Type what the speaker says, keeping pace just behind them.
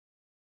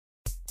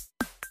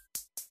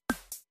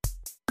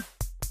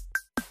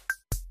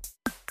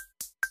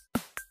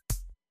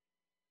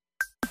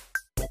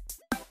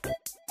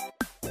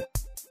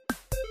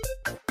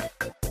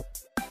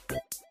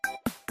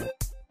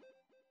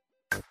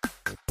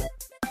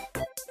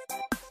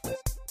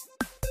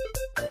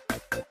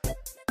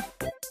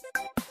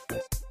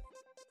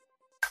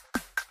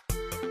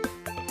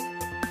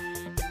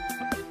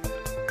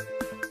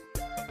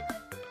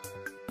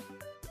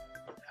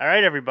All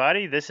right,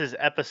 everybody. This is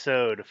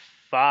episode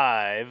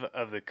 5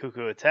 of the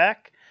Cuckoo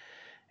Attack,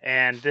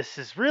 and this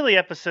is really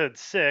episode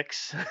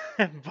 6,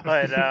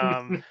 but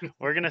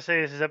we're gonna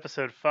say this is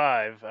episode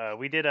 5.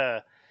 We did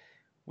a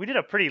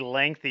pretty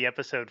lengthy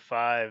episode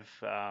 5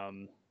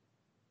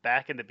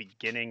 back in the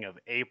beginning of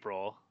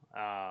April,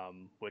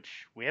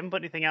 which we haven't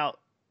put anything out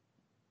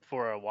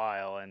for a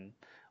while, and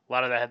a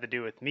lot of that had to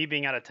do with me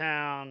being out of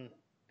town,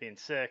 being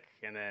sick,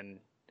 and then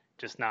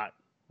just not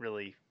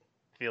really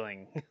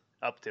feeling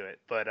up to it.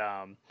 But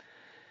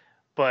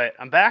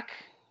I'm back.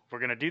 We're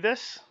gonna do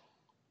this,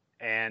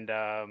 and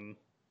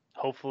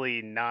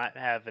hopefully not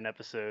have an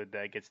episode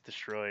that gets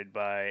destroyed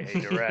by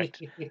a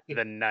direct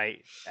the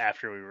night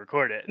after we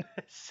record it.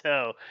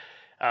 So,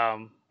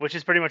 which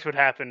is pretty much what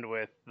happened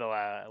with the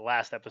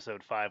last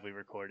episode 5 we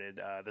recorded.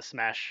 The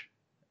Smash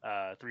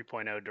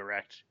 3.0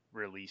 direct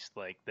released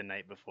like the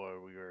night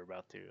before we were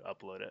about to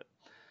upload it.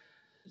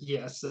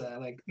 Yes,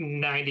 like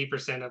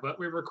 90% of what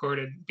we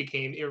recorded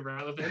became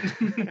irrelevant.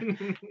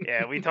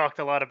 Yeah, we talked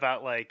a lot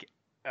about like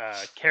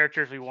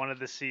characters we wanted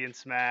to see in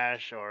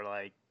Smash, or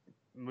like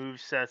move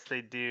sets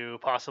they do,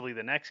 possibly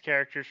the next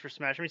characters for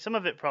Smash. I mean, some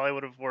of it probably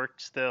would have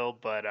worked still,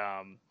 but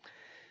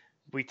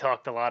we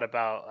talked a lot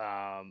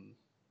about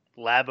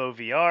Labo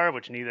VR,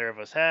 which neither of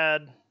us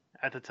had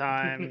at the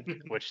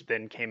time, which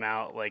then came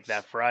out like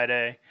that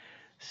Friday.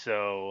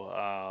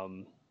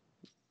 So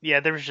yeah,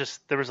 there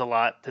was a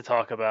lot to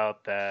talk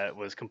about that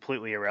was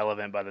completely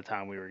irrelevant by the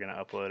time we were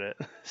gonna upload it.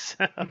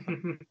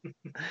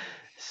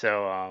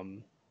 So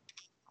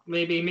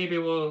maybe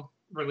we'll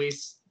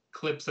release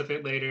clips of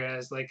it later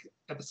as like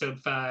episode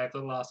 5, the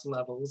lost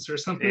levels or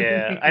something.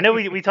 yeah, I know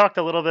we talked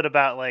a little bit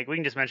about like we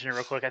can just mention it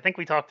real quick. I think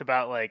we talked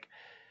about like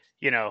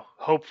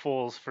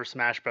hopefuls for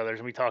Smash Brothers,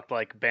 and we talked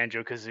like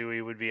Banjo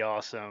Kazooie would be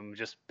awesome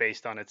just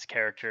based on its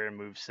character and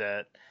move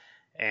set.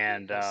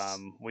 And Yes.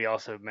 we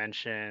also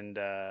mentioned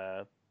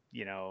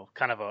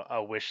kind of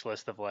a wish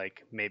list of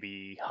like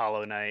maybe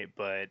Hollow Knight,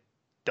 but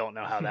don't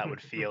know how that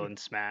would feel in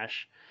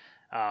Smash.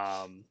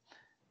 Um,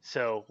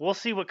 so we'll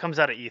see what comes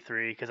out of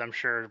E3, because I'm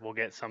sure we'll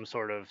get some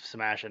sort of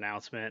Smash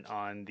announcement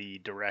on the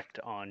Direct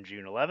on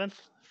June 11th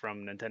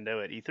from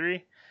Nintendo at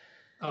E3.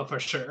 Oh, for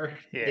sure.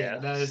 Yeah, Yeah,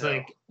 that is so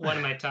like one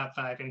of my top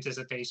 5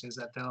 anticipations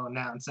that they'll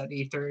announce at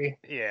E3.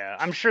 yeah,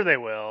 I'm sure they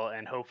will,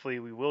 and hopefully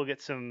we will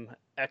get some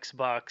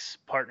Xbox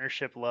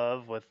partnership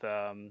love with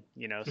some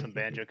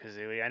Banjo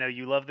Kazooie. I know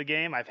you love the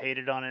game. I've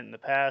hated on it in the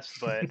past,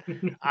 but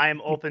I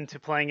am open to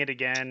playing it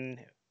again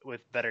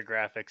with better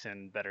graphics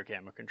and better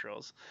camera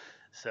controls.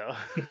 So,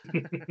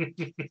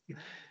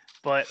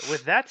 but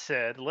with that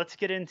said, let's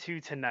get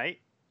into tonight.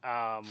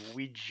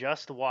 We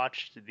just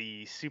watched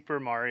the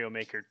Super Mario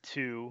Maker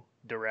 2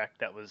 direct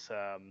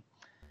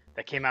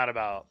that came out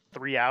about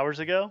 3 hours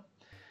ago.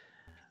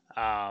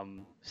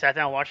 Sat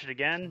down, watched it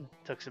again,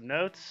 took some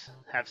notes,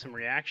 have some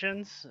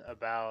reactions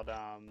about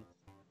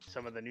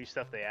some of the new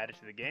stuff they added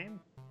to the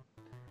game,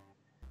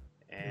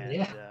 and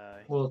Yeah,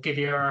 we'll give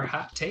you our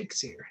hot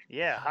takes here.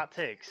 yeah, hot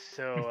takes.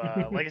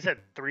 So, like I said,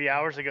 3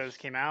 hours ago this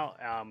came out.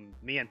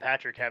 Me and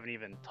Patrick haven't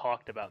even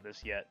talked about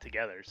this yet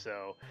together,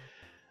 so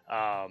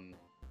um,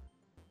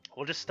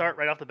 we'll just start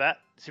right off the bat.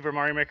 Super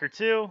Mario Maker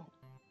 2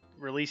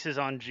 releases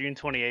on June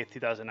 28th,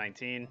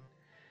 2019.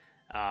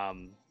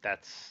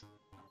 That's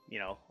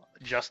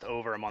just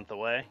over a month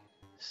away.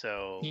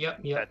 So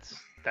Yep.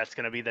 that's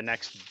gonna be the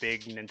next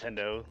big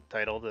Nintendo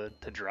title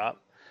to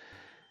drop,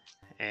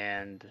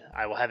 and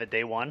I will have it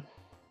day one.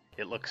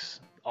 It looks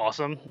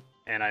awesome,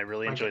 and I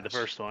really My enjoyed the gosh.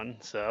 first one.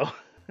 So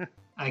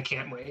I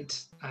can't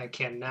wait. I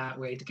cannot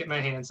wait to get my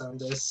hands on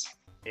this.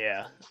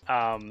 yeah.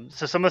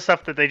 So some of the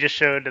stuff that they just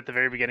showed at the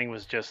very beginning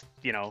was just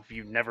if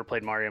you've never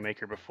played Mario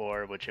Maker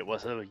before, which it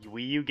was a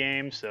Wii U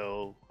game,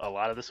 so a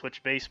lot of the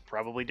Switch base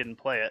probably didn't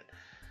play it.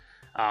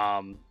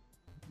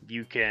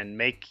 You can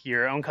make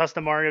your own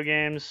custom Mario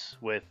games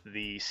with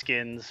the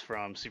skins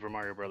from Super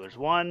Mario Bros.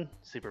 1,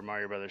 Super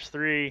Mario Bros.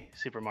 3,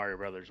 Super Mario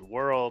Bros.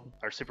 World,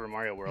 or Super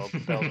Mario World,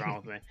 what the hell's wrong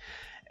with me?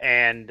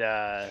 And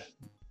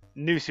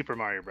New Super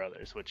Mario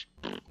Brothers, which,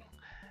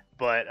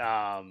 but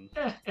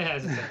It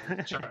has its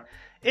own charm.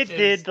 it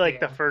did like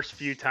the Yeah. first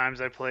few times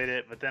I played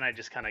it, but then I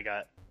just kind of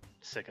got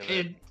sick of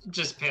it. It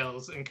just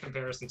pales in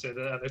comparison to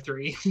the other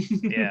 3.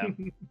 Yeah.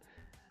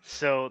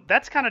 So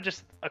that's kind of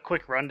just a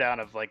quick rundown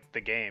of like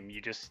the game.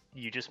 You just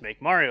make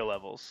Mario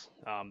levels.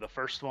 The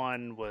first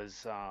one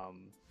was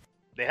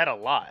they had a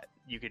lot.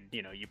 You could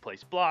you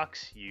place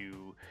blocks,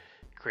 you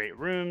create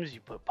rooms, you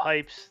put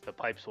pipes. The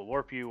pipes will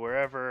warp you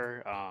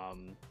wherever.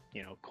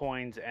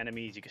 Coins,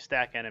 enemies. You can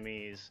stack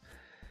enemies,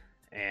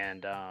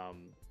 and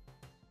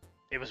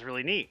it was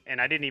really neat. And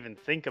I didn't even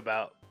think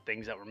about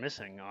things that were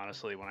missing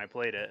honestly when I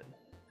played it,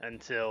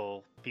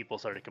 until people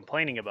started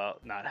complaining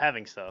about not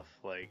having stuff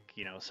like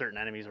certain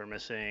enemies were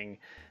missing,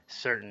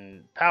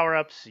 certain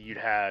power-ups.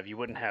 You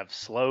wouldn't have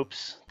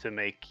slopes to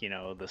make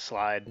the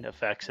slide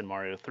effects in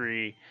Mario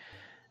 3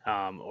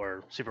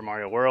 or Super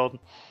Mario World.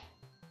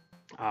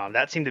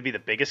 That seemed to be the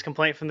biggest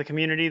complaint from the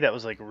community that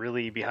was like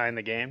really behind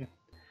the game.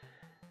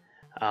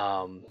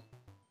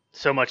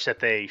 so much that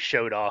they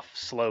showed off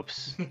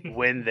slopes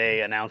when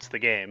they announced the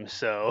game.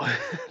 So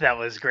that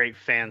was great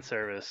fan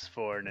service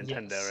for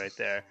Nintendo Yes. right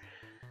there.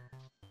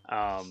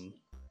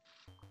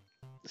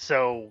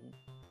 So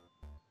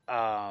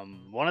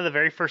one of the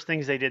very first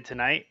things they did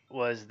tonight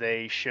was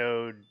they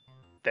showed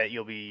that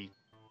you'll be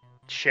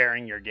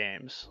sharing your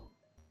games.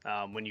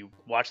 When you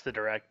watch the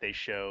direct,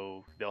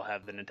 they'll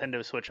have the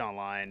Nintendo Switch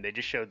Online. They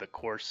just showed the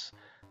course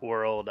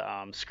world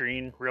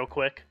screen real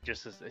quick.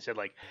 Just as they said,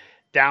 like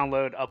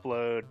download,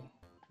 upload,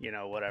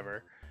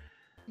 whatever.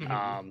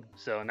 Mhm.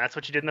 So, and that's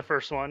what you did in the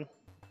first one.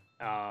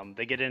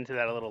 They get into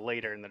that a little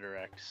later in the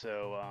direct.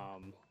 So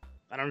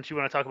I don't know what you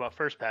want to talk about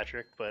first,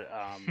 Patrick, but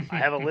I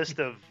have a list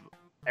of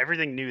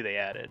everything new they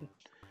added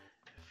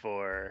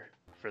for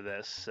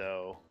this.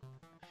 So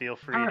feel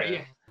free All right, to.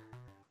 yeah,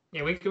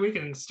 yeah. We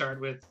can start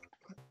with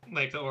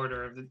like the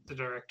order of the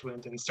direct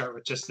went and start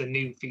with just the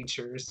new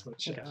features,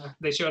 which Okay.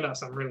 they showed off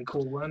some really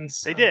cool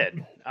ones. They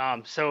did.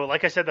 So,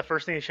 like I said, the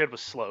first thing they showed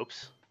was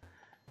slopes,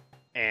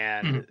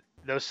 and Mhm.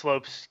 those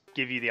slopes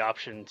give you the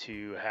option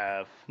to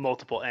have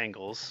multiple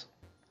angles.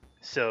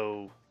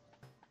 So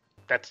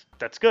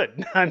that's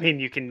good. I mean,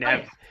 you can Oh,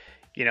 have,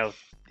 yeah.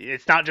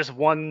 it's not just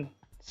one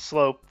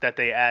slope that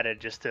they added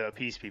just to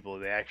appease people.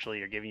 They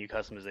actually are giving you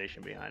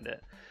customization behind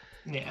it.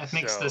 Yeah, it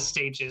makes So the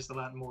stages a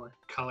lot more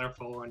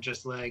colorful and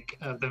just like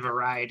the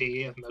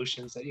variety of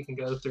motions that you can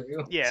go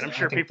through. yeah, and So I'm I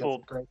sure think that's a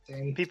people great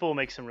thing. will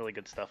make some really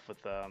good stuff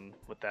with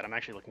that. I'm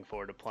actually looking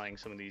forward to playing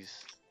some of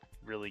these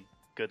really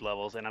good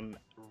levels, and I'm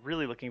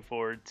really looking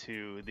forward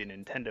to the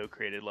Nintendo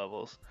created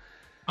levels.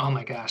 Oh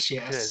my gosh,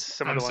 Because yes.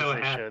 some of I'm the ones so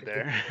they showed happy.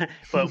 there.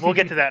 But we'll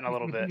get to that in a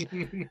little bit.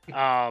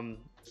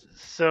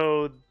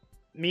 So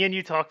me and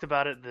you talked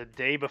about it the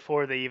day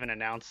before they even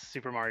announced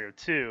Super Mario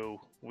 2.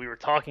 We were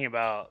talking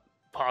about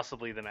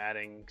possibly them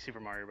adding Super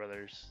Mario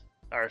Brothers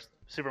or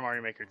Super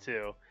Mario Maker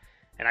 2,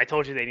 and I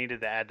told you they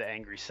needed to add the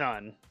Angry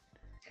Sun,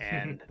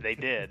 and they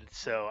did.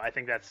 So I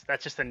think that's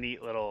just a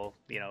neat little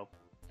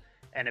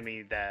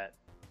enemy that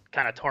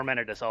kind of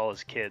tormented us all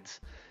as kids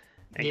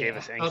and gave Yeah,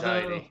 us although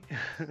anxiety.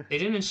 they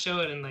didn't show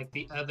it in like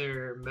the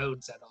other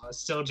modes at all. It's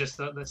still just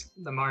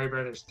the Mario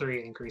Brothers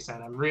 3 increase,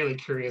 and I'm really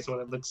curious what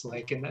it looks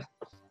like in the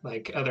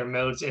like other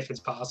modes if it's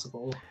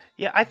possible.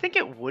 Yeah, I think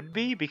it would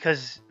be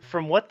because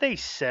from what they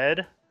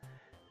said,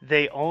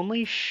 they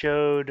only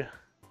showed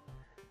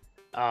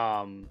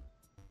um,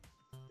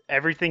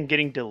 everything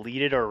getting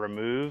deleted or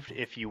removed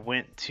if you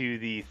went to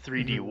the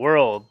 3D Mhm.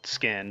 World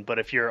skin. But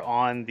if you're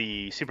on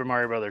the Super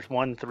Mario Brothers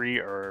 1, 3,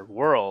 or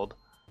World,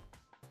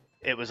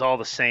 it was all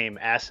the same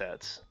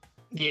assets,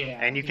 Yeah,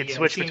 and you could yeah.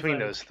 switch between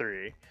those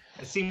three.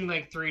 It seemed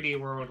like 3D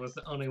World was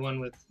the only one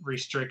with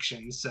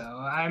restrictions, so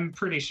I'm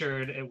pretty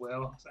sure it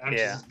will. I'm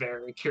Yeah, just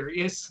very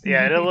curious.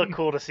 yeah, it'll look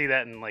cool to see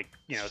that in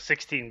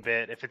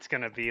 16-bit if it's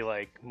gonna be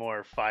like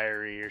more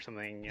fiery or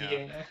something.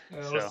 Yeah,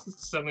 So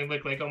something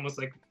look like almost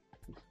like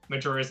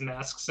Majora's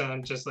Mask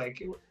sound, just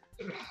like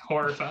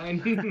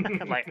horrifying.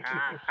 like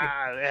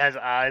it has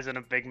eyes and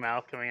a big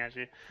mouth coming at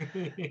you.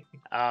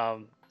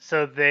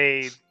 So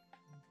they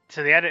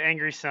added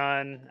Angry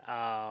Sun.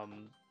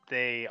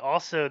 They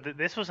also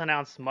this was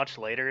announced much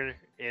later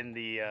in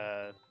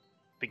the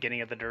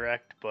beginning of the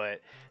direct,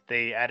 but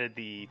they added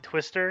the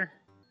Twister.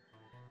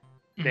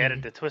 They added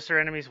Mhm. the Twister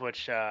enemies,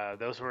 which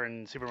those were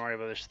in Super Mario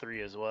Bros.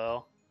 3 as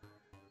well.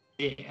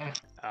 Yeah.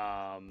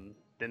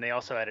 Then they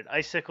also added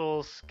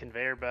icicles,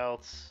 conveyor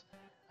belts,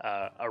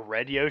 a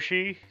red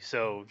Yoshi.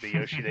 So the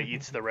Yoshi that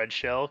eats the red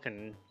shell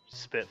can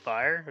spit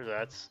fire.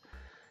 That's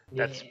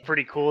Yeah.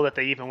 pretty cool that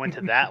they even went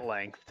to that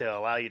length to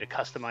allow you to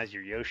customize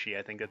your Yoshi.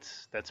 I think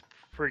that's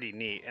pretty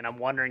neat. And I'm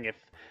wondering if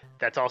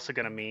that's also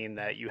going to mean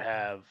that you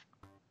have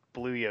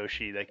Blue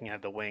Yoshi that can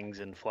have the wings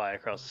and fly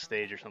across the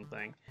stage or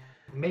something.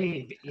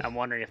 Maybe. I'm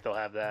wondering if they'll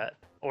have that,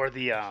 or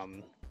the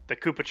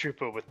Koopa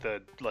Troopa with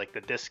the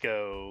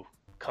disco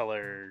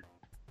color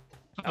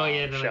Oh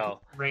yeah, the like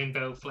shell.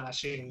 rainbow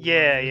flashing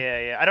Yeah, one. yeah,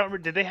 yeah. I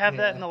don't. Did they have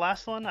that in Yeah. the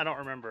last one? I don't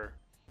remember.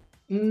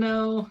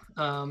 No.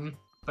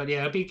 But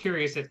yeah, I'd be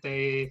curious if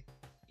they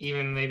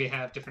even maybe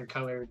have different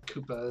colored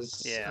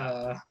Koopas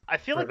Yeah, I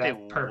feel for like they that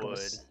would.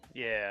 purpose.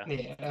 Yeah,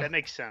 Yeah. that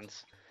makes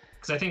sense.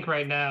 Because I think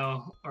right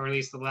now, or at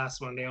least the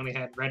last one, they only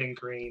had red and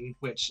green,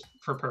 which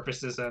for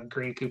purposes of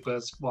green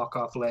Koopas walk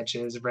off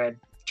ledges, red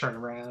turn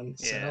around.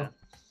 Yeah, So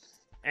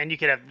and you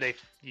could have the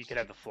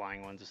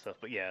flying ones and stuff,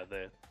 but yeah,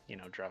 the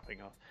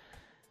dropping off.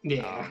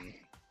 yeah. Um,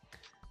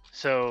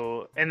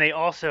 so and they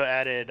also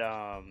added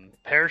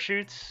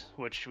parachutes,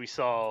 which we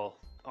saw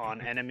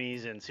on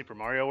enemies in Super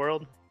Mario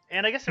World,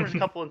 and I guess there was a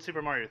couple in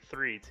Super Mario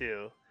 3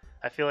 too.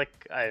 I feel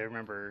like I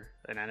remember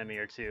an enemy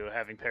or two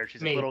having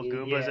parachutes, like little Maybe,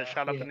 Goombas that yeah,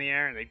 shot up yeah. in the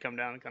air and they'd come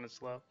down kind of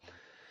slow.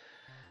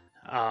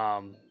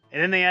 And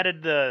then they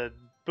added the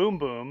Boom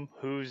Boom,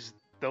 who's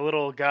the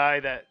little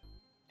guy that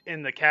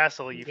in the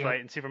castle you Yep.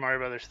 fight in Super Mario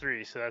Brothers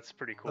 3. So that's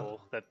pretty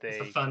cool that It's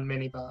a they. fun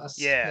mini boss.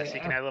 Yeah, so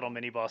you can Yeah. add a little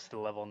mini boss to the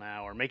level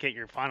now, or make it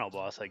your final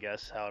boss, I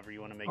guess, however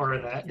you want to make Or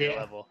your that, your yeah.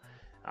 level.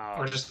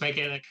 Or just make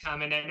it a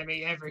common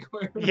enemy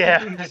everywhere.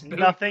 Yeah, Just boom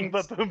nothing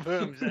booms. but boom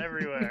booms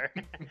everywhere.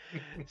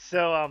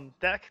 So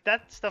that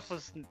stuff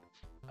was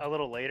a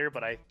little later,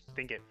 but I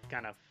think it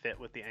kind of fit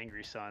with the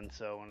Angry Sun,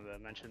 so I wanted to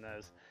mention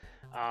those.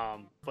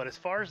 But as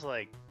far as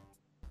like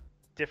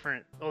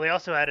different, well, they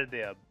also added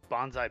the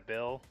Bonsai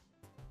Bill,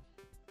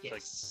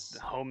 Yes.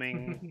 like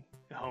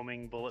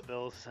homing bullet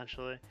bills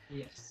essentially.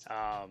 Yes.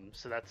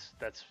 So that's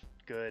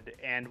good.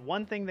 And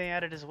one thing they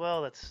added as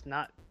well that's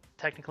not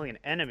technically an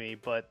enemy,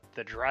 but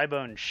the dry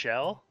bone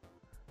shell.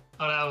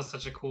 Oh, that was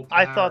such a cool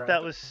I power thought that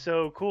up. was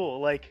so cool.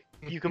 Like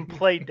you can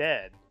play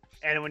dead,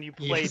 and when you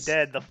play Yes.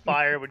 dead, the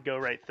fire would go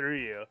right through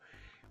you,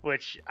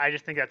 which I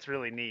just think that's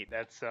really neat.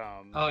 That's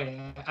Oh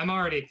yeah, I'm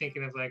already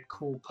thinking of like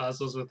cool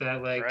puzzles with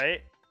that, like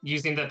right.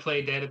 using the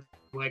play dead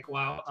like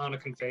while on a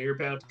conveyor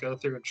belt to go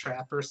through a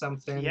trap or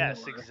something.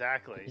 Yes, Or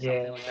exactly.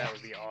 yeah. Something like that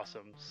would be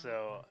awesome.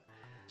 So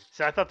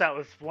I thought that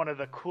was one of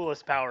the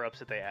coolest power ups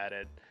that they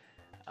added.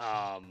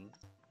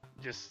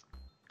 Just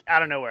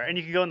out of nowhere, and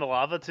you can go in the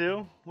lava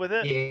too with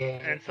it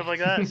Yeah. and stuff like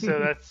that.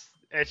 So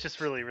it's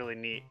just really really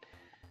neat.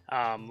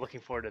 Looking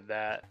forward to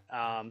that.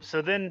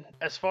 So then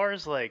as far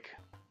as like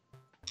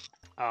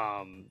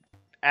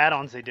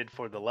add-ons they did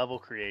for the level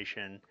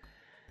creation,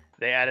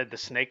 they added the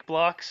snake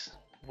blocks,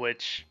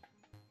 which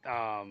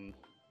I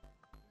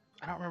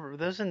don't remember. Were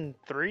those in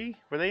 3?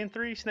 Were they in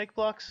 3 snake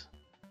blocks?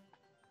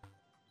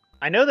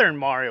 I know they're in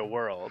Mario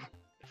World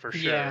for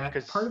sure. Yeah,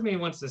 Cause, part of me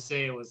wants to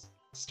say it was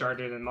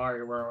started in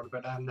Mario World,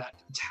 but I'm not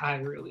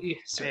entirely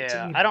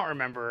certain. yeah, I don't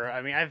remember.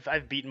 I mean,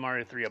 I've beaten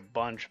Mario 3 a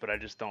bunch, but I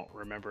just don't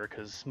remember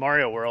because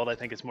Mario World I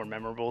think is more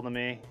memorable to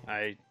me.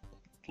 I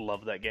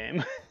love that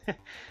game.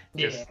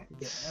 Just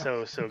Yeah.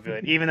 so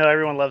good. Even though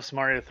everyone loves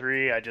Mario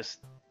 3,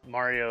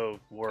 Mario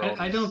World.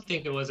 I don't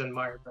think it was in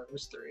Mario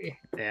Brothers 3.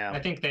 Yeah. I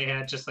think they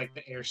had just like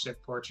the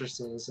airship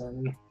fortresses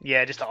and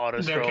Yeah, just the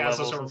auto their scroll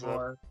castles levels were and stuff.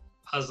 more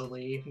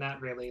puzzly, not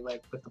really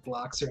like with the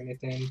blocks or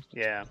anything.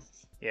 Yeah.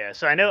 Yeah,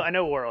 so I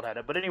know World had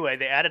it, but anyway,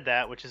 they added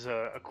that, which is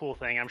a cool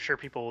thing. I'm sure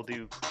people will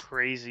do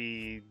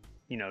crazy,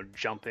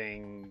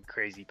 jumping,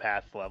 crazy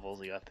path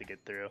levels you have to get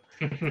through.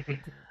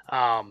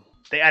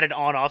 They added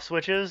on-off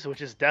switches,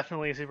 which is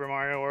definitely a Super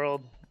Mario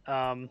World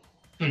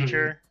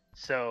feature.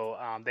 So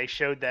they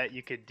showed that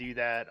you could do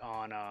that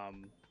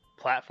on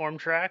platform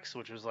tracks,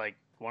 which was like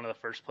one of the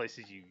first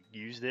places you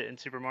used it in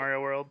Super Mario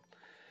World.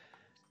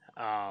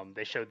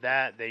 They showed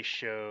that. They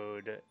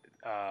showed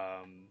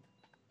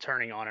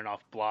turning on and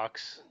off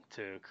blocks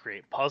to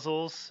create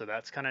puzzles, so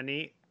that's kind of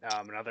neat.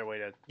 Another way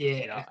to,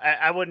 Yeah.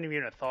 I wouldn't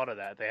even have thought of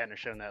that. They hadn't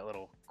shown that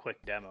little quick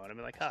demo, and I'd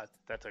be like,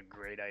 that's a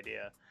great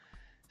idea.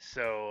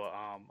 So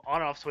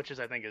on-off switches,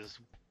 I think, is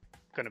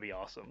going to be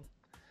awesome.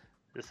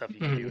 The stuff you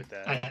can do with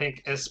that. I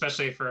think,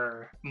 especially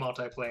for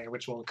multiplayer,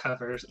 which we'll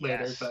cover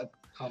later. Yes. But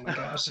oh my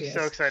gosh, yes.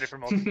 So excited for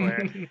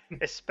multiplayer,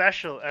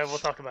 especially. We'll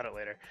talk about it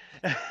later.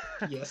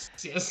 Yes.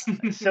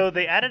 So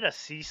they added a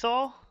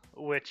seesaw,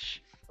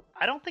 which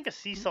I don't think a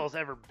seesaw's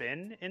ever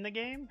been in the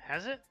game,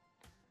 has it?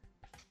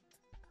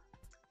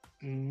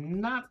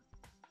 Not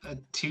a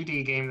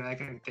 2D game that I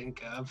can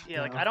think of.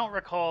 Yeah, like I don't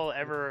recall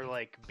ever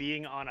like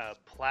being on a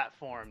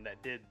platform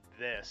that did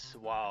this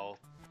while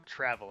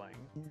traveling.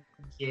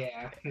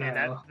 Yeah, And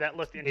no. that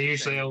looked They're interesting.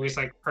 usually always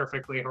like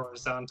perfectly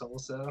horizontal,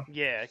 so.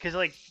 Yeah, because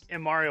like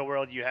in Mario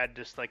World, you had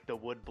just like the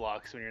wood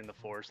blocks when you're in the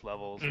forest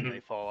levels and they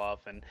fall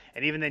off, and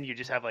even then you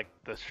just have like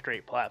the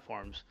straight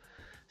platforms.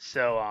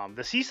 So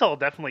the seesaw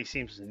definitely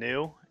seems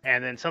new,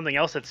 and then something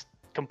else that's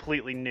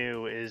completely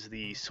new is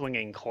the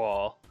swinging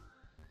claw,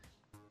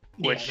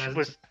 which that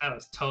was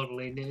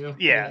totally new.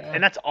 yeah,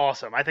 and that's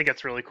awesome. I think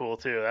that's really cool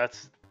too.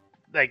 That's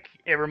like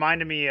it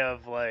reminded me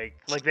of like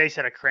they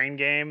said a crane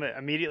game.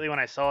 Immediately when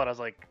I saw it, I was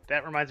like,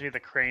 that reminds me of the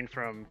crane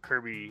from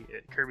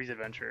Kirby's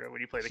Adventure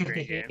when you play the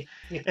crane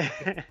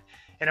game.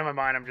 And in my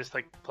mind, I'm just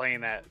like playing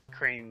that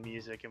crane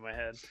music in my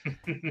head.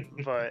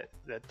 But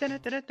the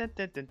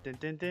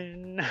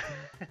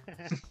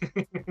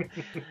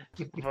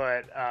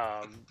but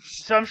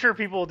so I'm sure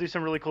people will do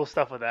some really cool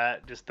stuff with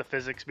that. Just the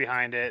physics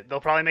behind it.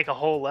 They'll probably make a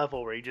whole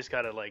level where you just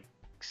gotta like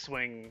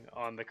swing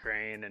on the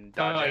crane and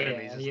dodge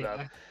enemies and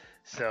stuff.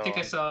 So I think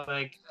I saw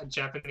like a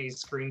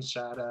Japanese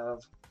screenshot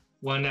of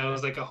one that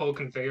was like a whole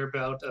conveyor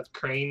belt of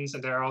cranes,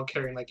 and they're all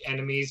carrying like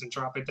enemies and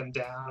dropping them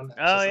down.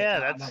 Oh yeah,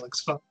 that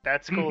looks fun.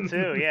 That's cool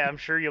too. Yeah, I'm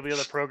sure you'll be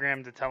able to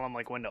program to tell them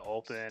like when to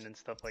open and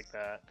stuff like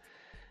that.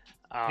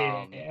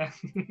 Yeah.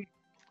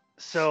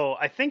 So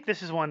I think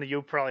this is one that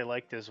you probably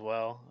liked as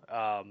well.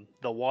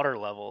 The water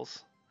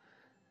levels.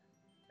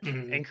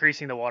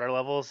 Increasing the water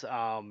levels.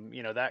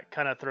 That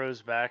kind of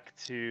throws back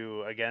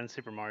to again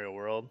Super Mario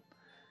World.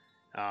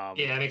 Yeah,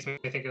 it makes me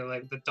think of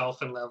like the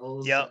dolphin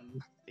levels. Yep.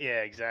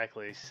 Yeah,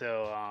 exactly.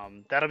 So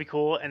that'll be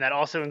cool, and that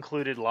also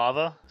included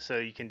lava, so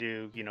you can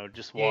do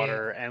just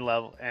water and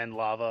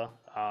lava,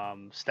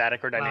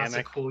 static or dynamic. Lots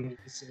of cool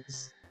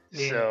uses.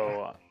 Yeah.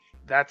 So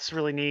that's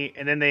really neat.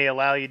 And then they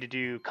allow you to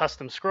do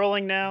custom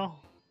scrolling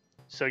now,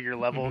 so your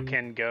level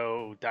can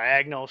go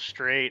diagonal,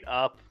 straight,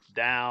 up,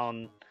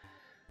 down.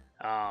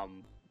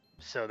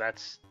 So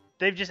that's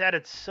they've just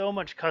added so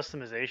much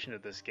customization to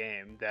this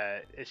game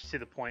that it's to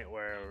the point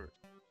where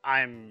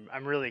I'm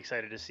really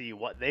excited to see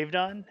what they've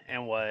done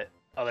and what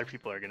other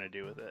people are gonna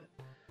do with it.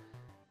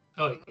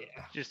 Oh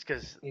yeah. Just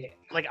because, Yeah.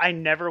 like, I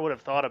never would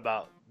have thought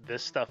about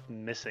this stuff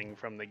missing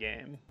from the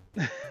game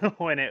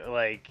when it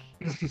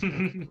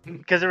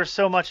because there was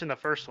so much in the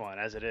first one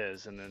as it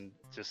is, and then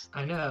just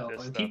I know.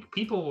 this And stuff.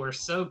 people were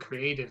so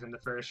creative in the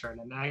first run,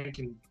 and I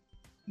can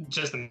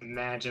just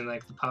imagine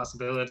like the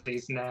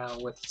possibilities now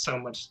with so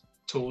much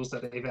tools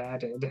that they've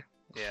added.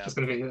 Yeah. It's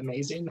gonna be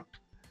amazing.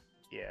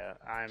 Yeah,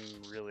 I'm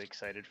really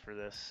excited for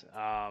this.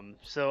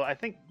 So I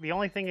think the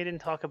only thing I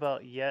didn't talk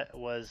about yet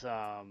was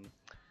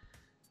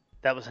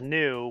that was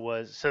new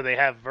was so they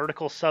have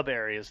vertical sub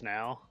areas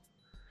now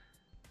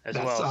as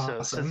That's well.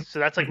 awesome. So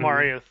that's like Mhm.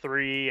 Mario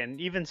 3 and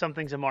even some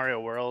things in Mario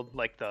World,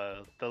 like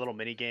the little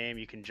mini game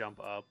you can jump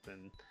up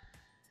and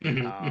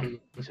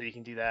so you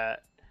can do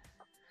that.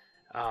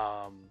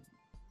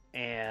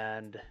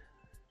 And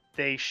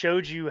they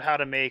showed you how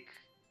to make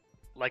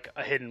like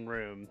a hidden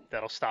room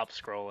that'll stop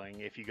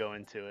scrolling if you go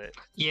into it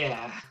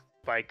Yeah.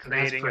 by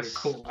creating pretty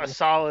cool. a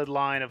solid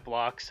line of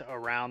blocks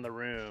around the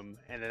room,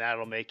 and then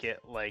that'll make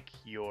it like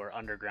your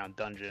underground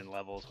dungeon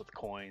levels with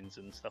coins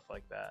and stuff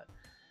like that.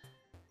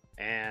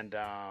 And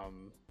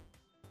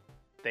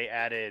they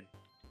added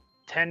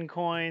 10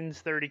 coins,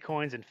 30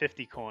 coins, and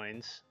 50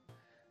 coins.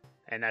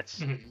 And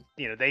that's,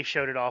 they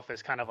showed it off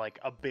as kind of like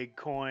a big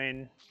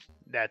coin.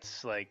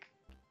 That's like,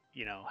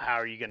 how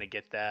are you going to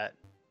get that?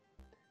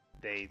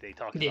 They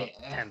talked about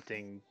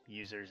tempting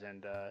users,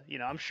 and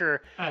I'm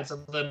sure it's a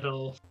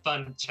little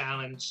fun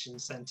challenge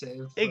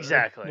incentive.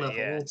 Exactly. Levels,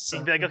 yeah. so,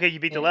 You'd be like, okay, you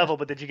beat the level,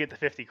 but did you get the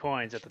 50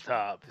 coins at the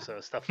top? So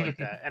stuff like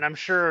that. And I'm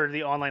sure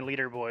the online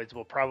leaderboards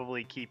will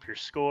probably keep your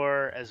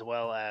score as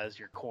well as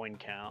your coin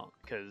count,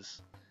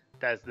 because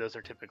those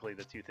are typically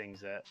the two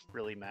things that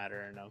really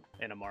matter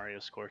in a Mario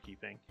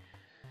scorekeeping.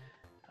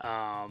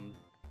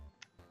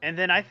 And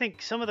then I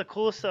think some of the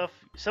coolest stuff,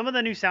 some of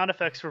the new sound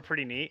effects were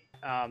pretty neat.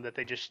 That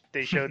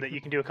they showed that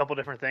you can do a couple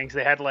different things.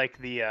 They had like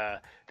they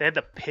had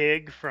the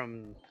pig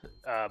from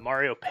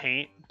Mario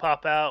Paint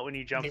pop out when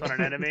you jumped on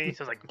an enemy.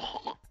 So it's like,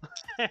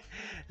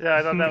 so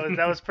I thought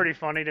that was pretty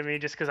funny to me,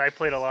 just because I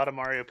played a lot of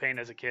Mario Paint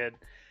as a kid.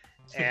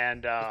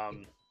 And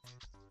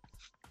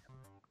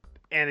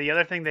and the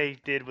other thing they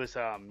did was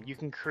you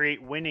can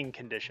create winning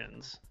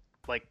conditions,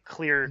 like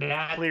clear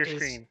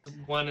screen.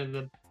 One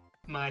of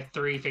my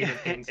 3 favorite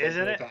things.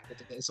 Isn't it?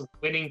 So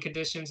winning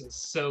conditions is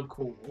so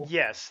cool.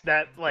 Yes,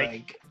 that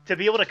like to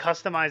be able to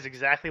customize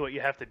exactly what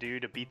you have to do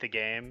to beat the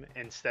game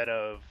instead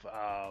of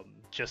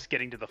just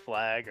getting to the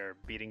flag or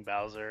beating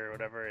Bowser or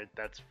whatever.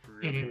 That's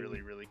really,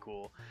 really, really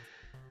cool.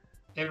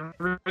 It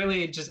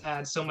really just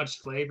adds so much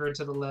flavor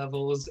to the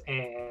levels,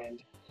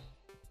 and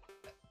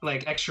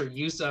like extra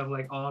use of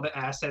like all the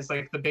assets,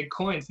 like the big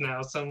coins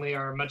now suddenly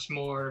are much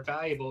more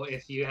valuable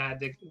if you had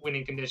the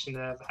winning condition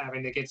of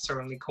having to get so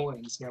many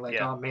coins. And you're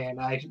like, oh man,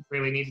 I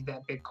really needed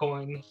that big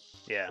coin.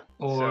 Yeah.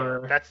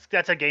 Or so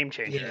that's a game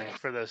changer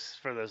for those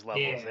levels.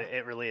 Yeah.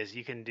 It really is.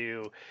 You can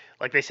do,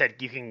 like they said,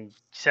 you can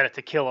set it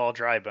to kill all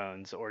dry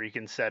bones, or you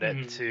can set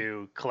it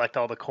to collect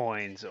all the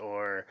coins,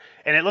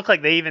 and it looked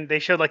like they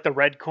showed like the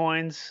red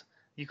coins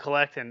you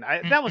collect, and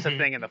that was a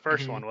thing in the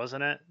first one,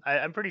 wasn't it?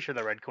 I'm pretty sure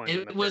the red coins.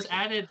 It was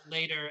added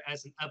later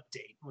as an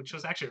update, which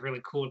was actually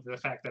really cool. The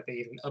fact that they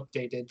even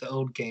updated the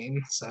old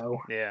game, so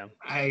yeah,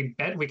 I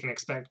bet we can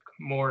expect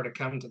more to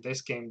come to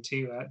this game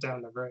too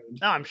down the road.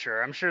 No, I'm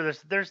sure.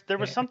 There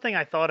was something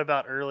I thought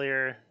about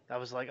earlier. I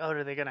was like, oh,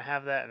 are they gonna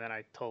have that? And then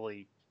I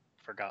totally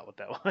forgot what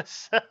that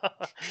was. I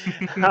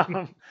think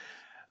I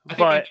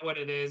know what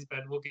it is,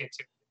 but we'll get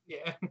to it.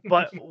 Yeah.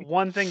 But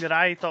one thing that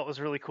I thought was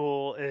really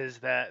cool is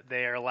that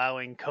they are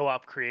allowing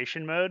co-op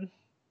creation mode.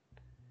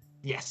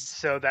 Yes.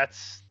 So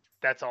that's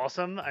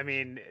awesome. I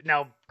mean,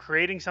 now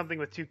creating something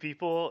with 2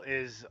 people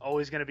is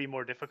always going to be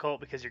more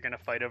difficult because you're going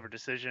to fight over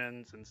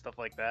decisions and stuff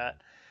like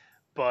that.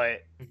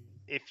 But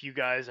if you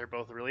guys are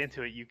both really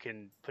into it, you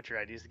can put your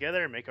ideas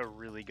together and make a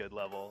really good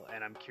level.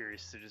 And I'm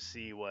curious to just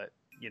see what,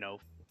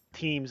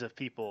 teams of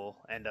people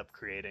end up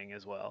creating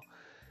as well.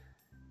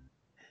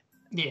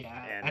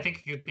 Yeah, I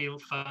think it could be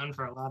fun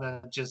for a lot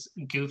of just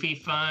goofy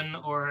fun,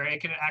 or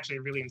it could actually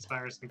really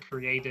inspire some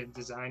creative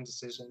design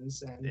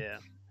decisions, and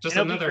just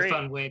another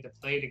fun way to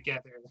play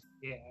together.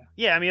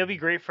 Yeah, I mean, it'll be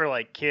great for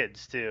like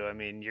kids too. I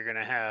mean, you're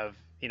gonna have,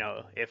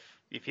 if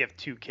you have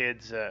 2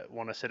 kids that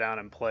want to sit down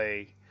and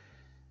play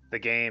the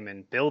game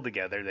and build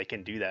together, they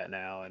can do that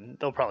now, and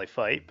they'll probably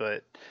fight,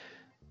 but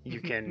you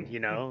can,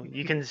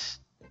 you can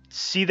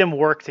see them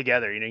work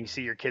together. You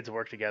see your kids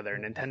work together.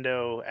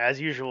 Nintendo,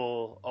 as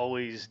usual,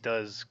 always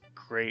does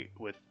great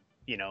with,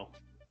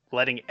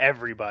 letting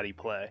everybody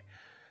play.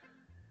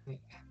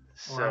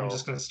 Or I'm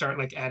just gonna start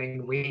like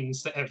adding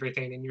wings to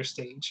everything in your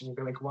stage, and you'll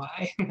be like,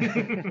 why?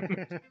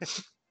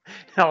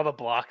 All the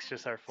blocks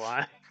just are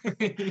flying.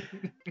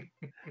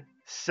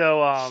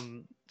 So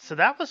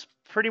that was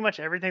pretty much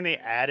everything they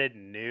added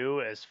new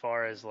as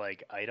far as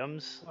like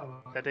items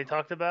that they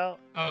talked about.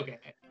 Okay,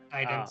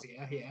 items,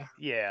 yeah.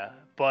 Yeah,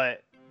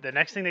 but the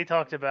next thing they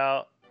talked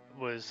about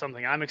was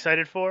something I'm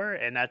excited for,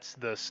 and that's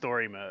the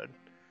story mode.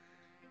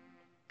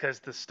 Because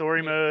the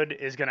story mode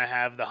is going to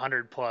have the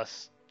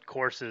 100+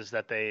 courses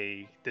that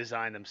they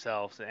design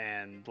themselves,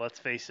 and let's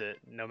face it,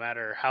 no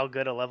matter how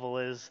good a level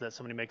is that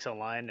somebody makes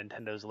online,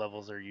 Nintendo's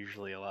levels are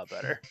usually a lot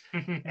better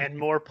and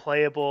more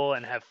playable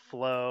and have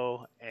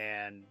flow,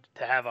 and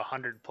to have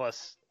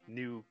 100+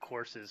 new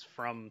courses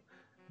from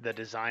the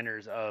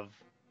designers of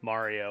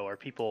Mario or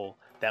people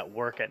that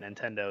work at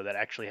Nintendo that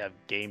actually have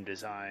game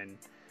design,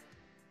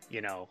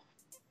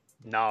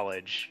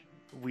 knowledge,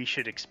 we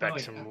should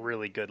expect some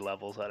really good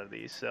levels out of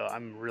these. So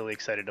I'm really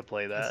excited to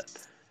play that.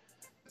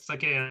 It's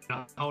like a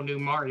whole new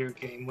Mario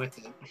game with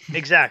it.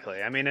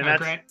 Exactly. I mean, and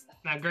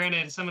now,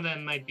 granted, some of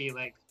them might be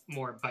like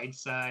more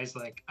bite-sized,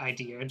 like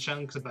idea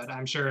chunks, but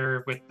I'm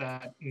sure with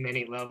that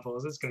many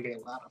levels, it's gonna be a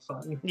lot of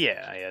fun.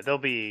 Yeah, there'll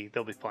be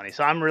plenty.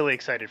 So I'm really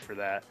excited for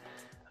that.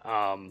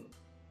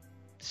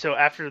 So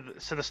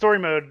the story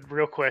mode,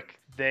 real quick,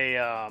 they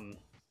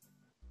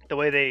the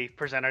way they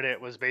presented it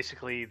was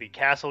basically the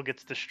castle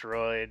gets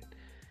destroyed,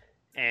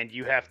 and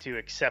you have to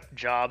accept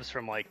jobs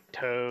from like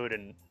Toad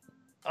and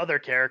other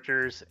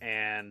characters,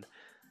 and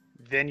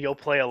then you'll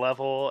play a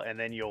level, and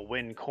then you'll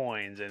win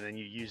coins, and then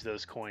you use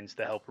those coins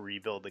to help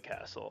rebuild the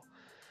castle.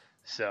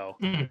 So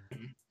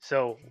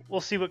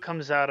we'll see what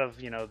comes out of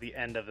the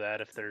end of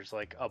that, if there's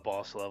like a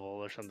boss level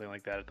or something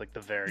like that at like the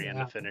very end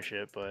to finish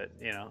it. But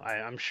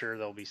I'm sure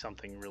there'll be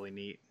something really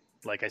neat.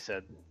 Like I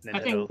said,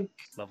 Nintendo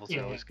levels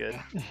are always good.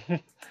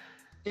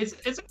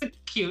 It's a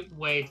cute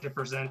way to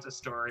present a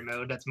story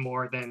mode that's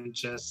more than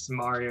just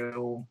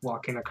Mario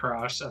walking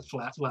across a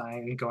flat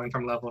line, going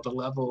from level to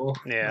level.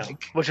 Yeah,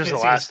 which was the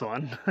last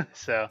one.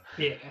 So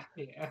yeah.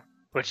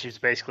 Which is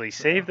basically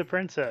save the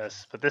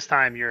princess, but this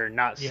time you're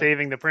not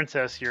saving the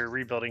princess; you're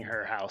rebuilding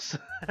her house.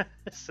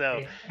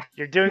 So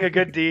you're doing a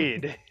good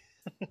deed.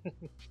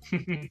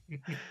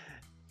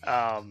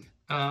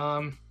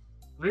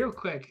 Real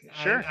quick,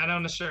 sure.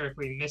 I'm not sure if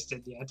we missed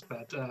it yet,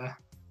 but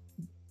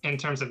in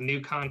terms of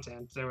new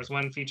content, there was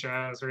one feature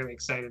I was really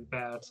excited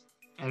about,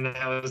 and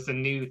that was the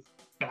new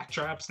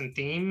backdrops and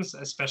themes,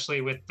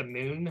 especially with the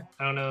moon.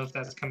 I don't know if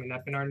that's coming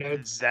up in our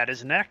notes. That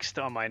is next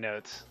on my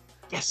notes.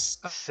 Yes.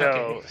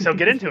 So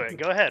get into it.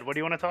 Go ahead. What do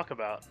you want to talk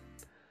about?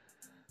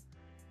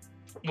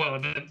 Well,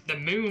 the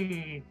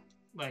moon,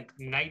 like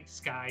night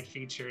sky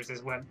features,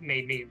 is what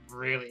made me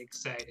really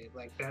excited.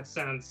 Like that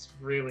sounds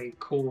really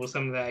cool.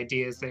 Some of the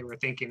ideas they were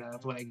thinking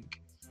of, like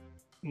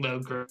low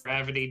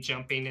gravity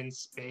jumping in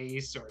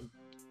space, or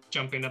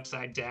jumping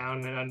upside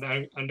down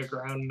in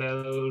underground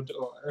mode,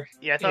 or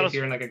if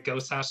you're in like a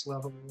ghost house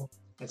level,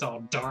 it's all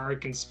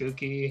dark and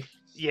spooky.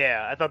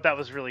 Yeah, I thought that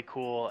was really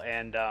cool,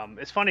 and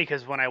it's funny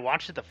because when I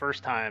watched it the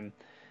first time,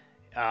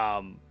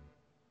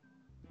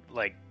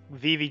 like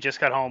Vivi just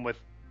got home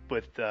with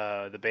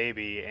the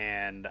baby,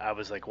 and I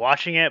was like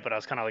watching it, but I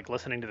was kind of like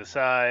listening to the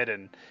side,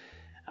 and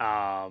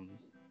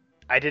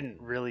I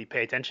didn't really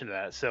pay attention to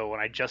that. So when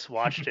I just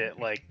watched it,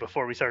 like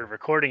before we started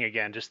recording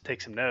again, just to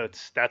take some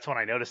notes, that's when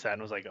I noticed that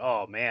and was like,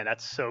 oh man,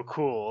 that's so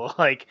cool.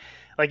 Like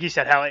you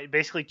said, how it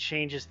basically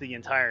changes the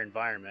entire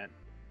environment.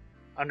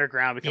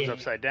 Underground becomes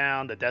upside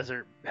down. The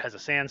desert has a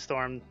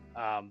sandstorm.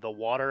 The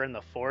water in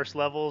the forest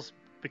levels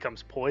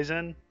becomes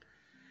poison.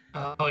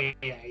 Oh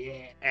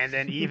yeah. And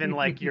then even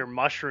like your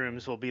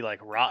mushrooms will be like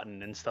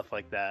rotten and stuff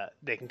like that.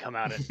 They can come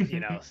out and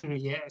yes.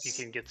 You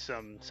can get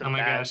some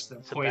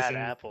bad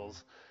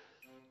apples.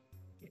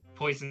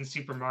 Poison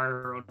Super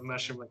Mario World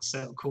mushroom looks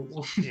so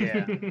cool.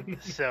 Yeah.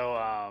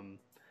 So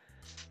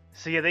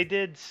yeah, they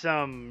did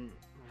some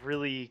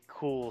really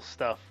cool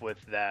stuff with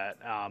that.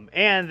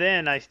 And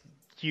then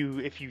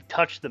if you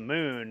touch the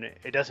moon,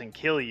 it doesn't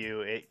kill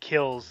you. It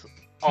kills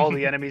all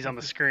the enemies on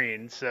the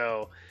screen.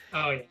 So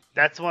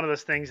that's one of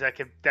those things that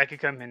could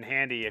come in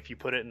handy if you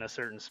put it in a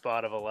certain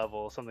spot of a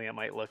level. Something that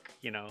might look,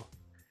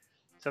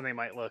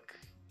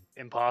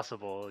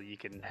 impossible. You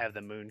can have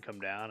the moon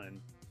come down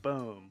and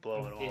boom,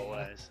 blow it all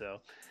away. So,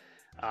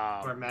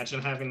 or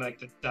imagine having like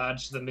to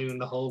dodge the moon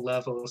the whole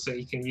level so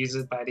you can use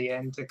it by the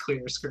end to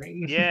clear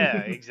screen. Yeah,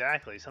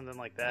 exactly, something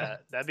like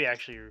that. That'd be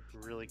actually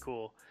really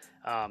cool.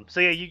 So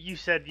yeah, you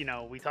said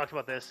we talked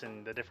about this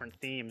and the different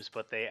themes,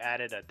 but they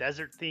added a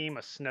desert theme,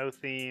 a snow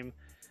theme,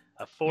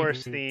 a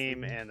forest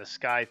theme, and the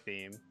sky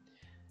theme,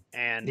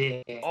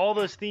 and all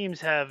those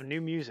themes have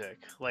new music.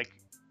 Like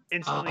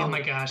instantly. Oh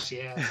my gosh,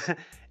 yeah.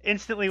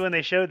 Instantly when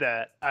they showed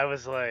that, I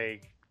was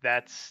like,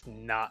 that's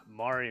not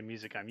Mario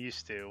music I'm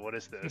used to. What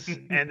is this?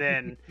 And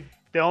then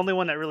the only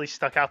one that really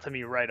stuck out to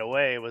me right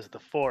away was the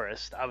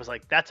forest. I was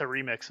like, that's a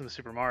remix from the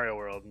Super Mario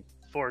World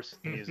forest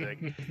music.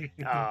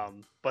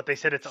 But they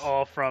said it's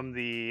all from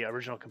the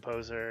original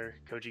composer,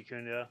 Koji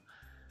Kondo.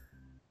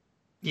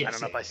 Yes, I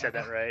don't know if I said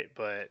that right,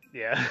 but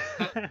yeah.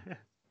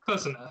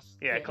 Close enough.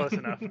 Yeah, close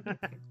enough.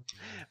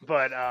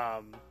 But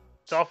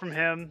it's all from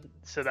him,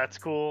 so that's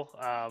cool.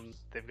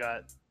 They've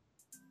got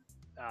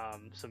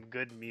some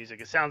good music.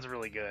 It sounds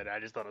really good. I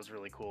just thought it was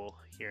really cool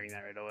hearing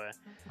that right away.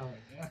 Oh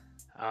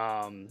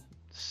yeah.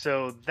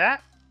 So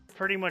that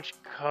pretty much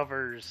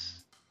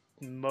covers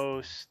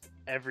most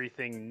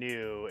everything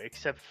new,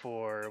 except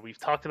for we've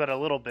talked about it a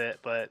little bit,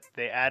 but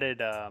they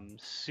added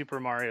Super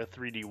Mario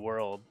 3D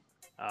World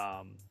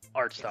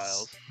art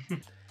styles.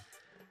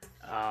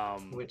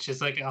 Which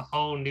is like a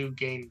whole new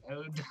game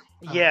mode.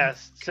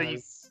 Yes, so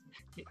you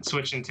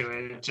switching to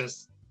it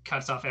just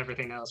cuts off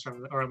everything else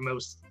or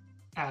most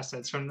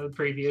assets from the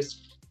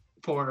previous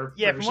 4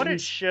 versions. From what it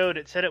showed,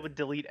 it said it would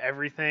delete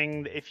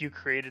everything if you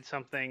created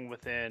something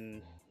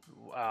within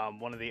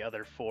one of the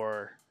other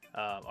 4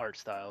 art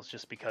styles,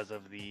 just because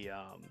of the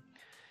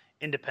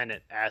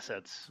independent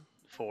assets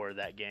for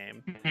that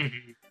game.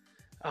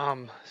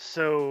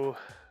 So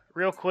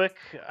real quick,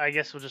 I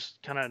guess we'll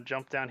just kind of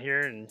jump down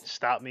here and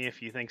stop me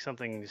if you think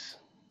something's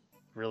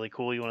really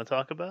cool you want to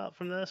talk about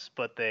from this.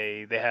 But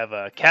they have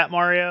a Cat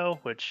Mario,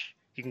 which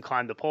you can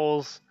climb the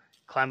poles,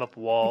 climb up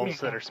walls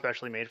that are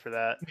specially made for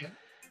that.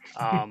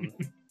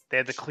 They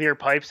had the clear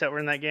pipes that were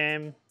in that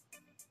game,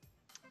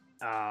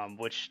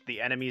 which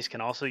the enemies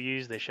can also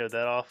use. They showed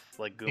that off.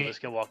 Like Goombas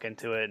can walk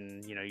into it,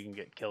 and you can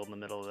get killed in the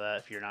middle of that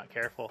if you're not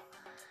careful.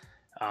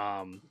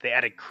 They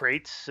added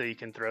crates, so you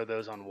can throw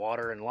those on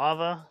water and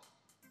lava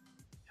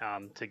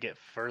to get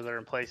further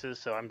in places.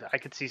 So I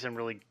could see some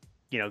really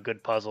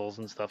good puzzles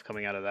and stuff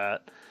coming out of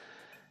that.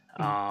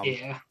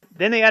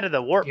 Then they added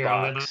the warp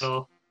box.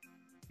 Little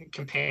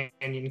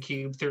companion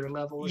cube through a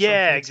level.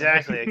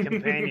 Exactly, a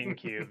companion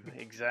cube.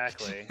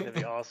 Exactly, that'd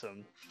be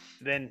awesome.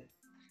 Then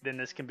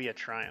this can be a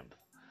triumph.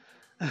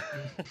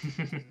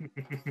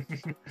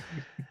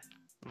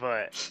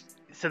 But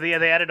so they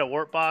added a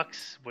warp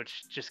box,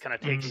 which just kind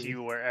of takes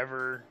you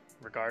wherever,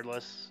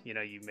 regardless.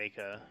 You make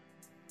a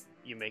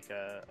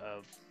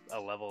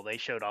level. They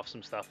showed off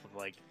some stuff with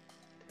like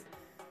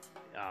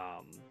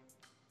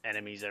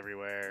enemies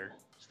everywhere,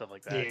 stuff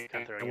like that.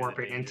 Yeah,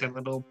 warping into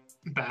little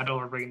battle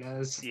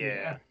arenas.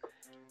 Yeah.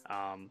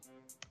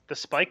 The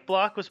spike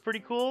block was pretty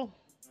cool.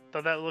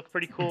 Thought that looked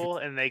pretty cool,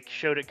 and they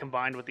showed it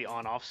combined with the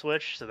on-off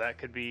switch, so that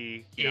could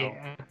be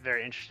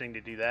very interesting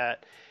to do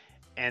that.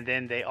 And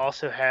then they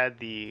also had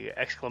the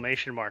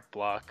exclamation mark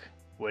block,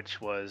 which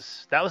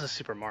was a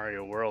Super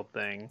Mario World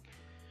thing,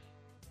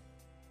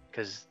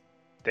 because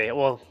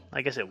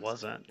I guess it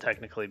wasn't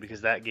technically,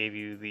 because that gave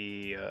you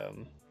the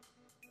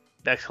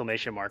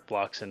exclamation mark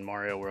blocks in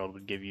Mario World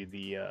would give you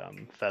the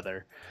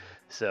feather.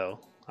 So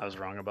I was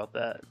wrong about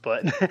that,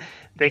 but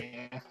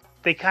they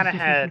kind of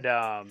had.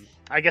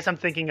 I guess I'm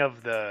thinking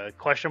of the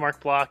question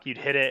mark block. You'd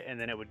hit it, and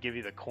then it would give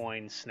you the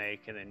coin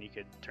snake, and then you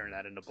could turn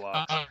that into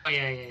blocks.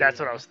 That's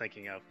what I was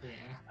thinking of.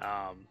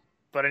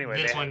 But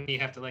anyway, this one you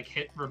have to like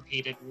hit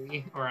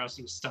repeatedly, or else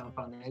you stomp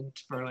on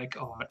it for like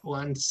all at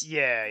once.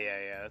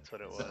 Yeah. That's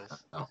what it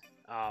was.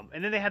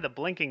 And then they had the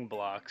blinking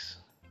blocks,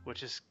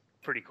 which is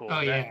pretty cool.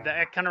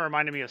 That kind of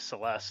reminded me of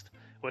Celeste,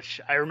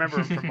 which I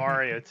remember from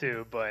Mario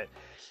too, but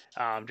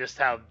just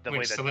how the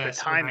way that the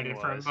timing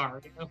was. From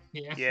Mario.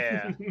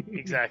 Yeah,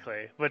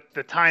 exactly. But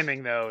the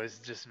timing though is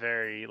just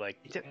very like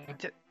tip,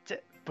 tip,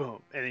 tip,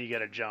 boom, and then you got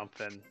to jump.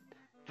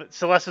 But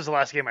Celeste was the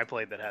last game I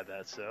played that had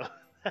that, so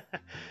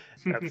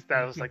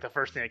that was like the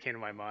first thing that came to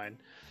my mind.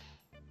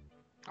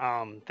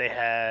 They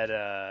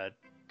had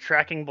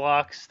tracking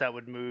blocks that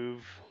would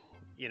move,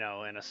 in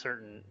a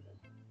certain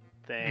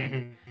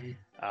thing.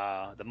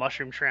 The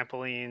mushroom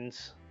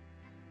trampolines.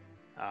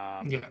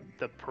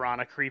 The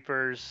piranha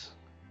creepers,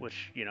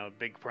 which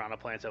big piranha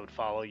plants that would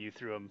follow you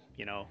through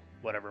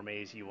whatever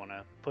maze you want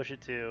to push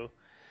it to.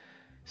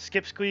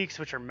 Skip squeaks,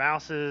 which are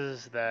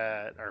mice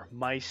that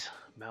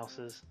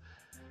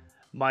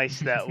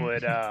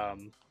would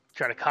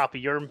try to copy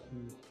your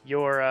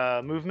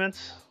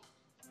movements.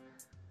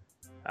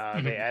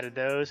 They added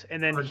those,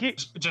 and then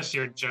just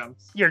your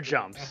jumps. Your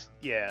jumps,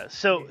 yeah.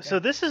 So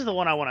this is the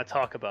one I want to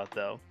talk about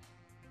though.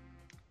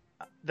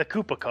 The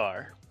Koopa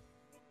car.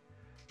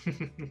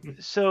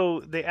 So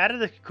they added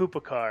the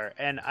Koopa car,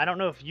 and I don't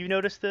know if you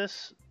noticed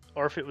this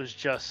or if it was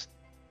just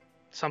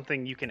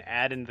something you can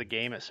add into the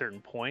game at certain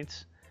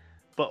points,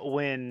 but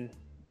when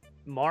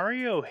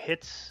Mario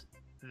hits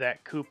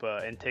that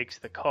Koopa and takes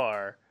the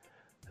car,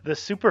 the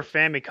Super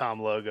Famicom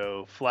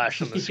logo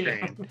flashed on the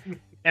screen.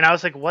 And I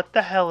was like, what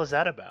the hell is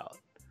that about?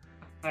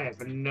 I have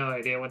no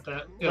idea what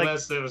that...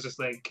 Unless it was just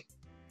like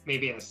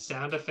maybe a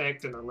sound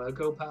effect and a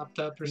logo popped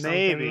up or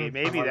something.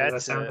 Maybe that's the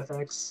sound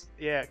effects.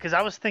 Yeah, because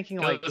I was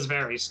thinking it was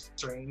very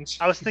strange.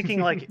 I was thinking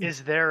like,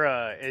 is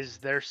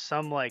there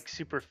some like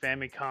Super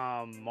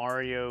Famicom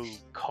Mario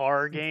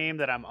car game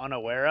that I'm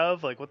unaware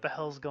of? Like, what the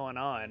hell's going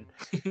on?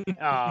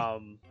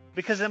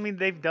 Because I mean,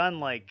 they've done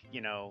like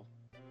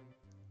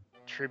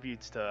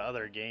tributes to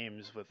other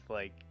games with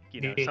like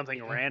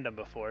something random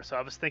before. So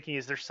I was thinking,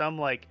 is there some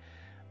like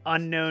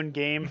unknown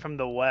game from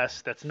the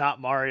West that's not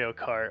Mario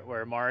Kart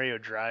where Mario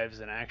drives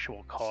an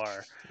actual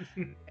car?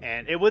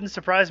 And it wouldn't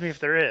surprise me if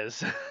there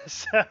is.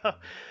 So I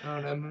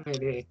don't know,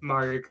 maybe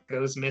Mario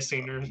goes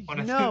missing or one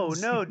of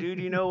those. No, dude,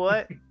 you know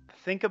what?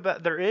 Think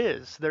about there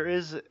is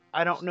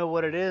I don't know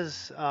what it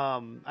is. I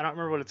don't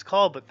remember what it's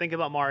called, but think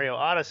about Mario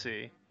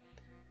Odyssey.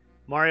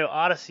 Mario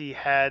Odyssey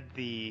had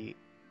the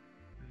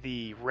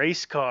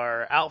race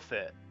car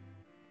outfit.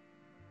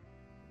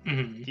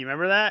 Mhm. Do you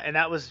remember that? And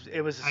it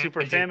was a I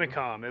Super do.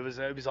 Famicom. It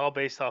was all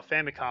based off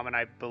Famicom, and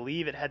I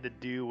believe it had to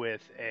do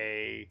with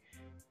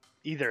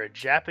either a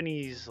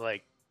Japanese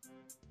like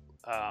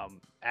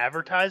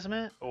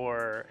advertisement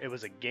or it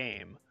was a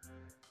game.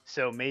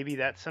 So maybe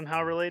that's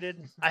somehow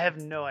related. I have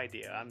no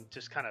idea. I'm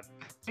just kind of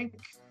I think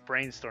I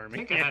brainstorming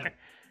think I here. had a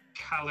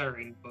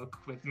coloring book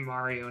with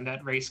Mario in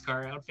that race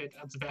car outfit.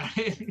 That's about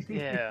it.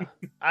 Yeah,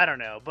 I don't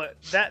know, but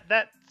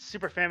that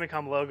Super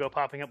Famicom logo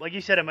popping up, like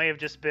you said, it may have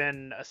just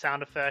been a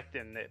sound effect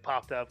and it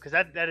popped up because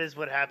that is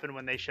what happened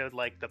when they showed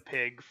like the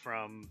pig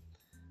from,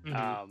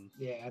 Mhm.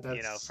 Yeah,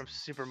 from that's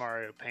Super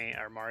Mario Paint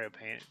or Mario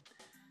Paint.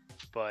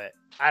 But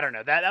I don't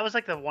know. That was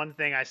like the one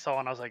thing I saw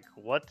and I was like,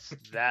 "What's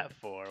that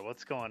for?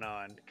 What's going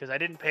on?" Because I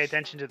didn't pay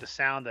attention to the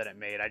sound that it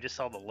made. I just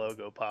saw the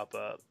logo pop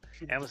up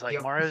and it was like,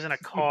 yep. "Mario's in a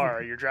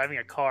car. You're driving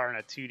a car in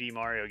a 2D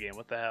Mario game.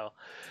 What the hell?"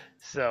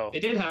 So They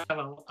did have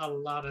a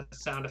lot of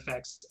sound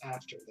effects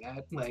after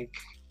that, like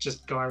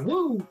just going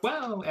woo,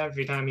 wow,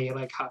 every time he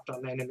like hopped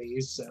on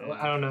enemies. So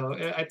I mm, don't know.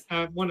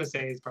 I want to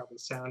say it's probably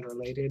sound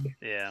related.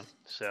 yeah,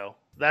 so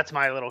that's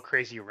my little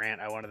crazy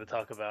rant I wanted to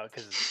talk about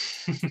because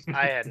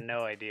I had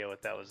no idea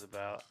what that was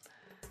about.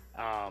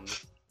 Um,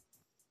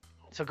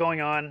 so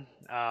going on,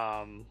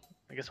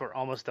 I guess we're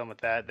almost done with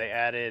that. They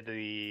added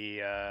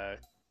the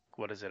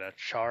what is it? A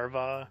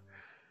charva?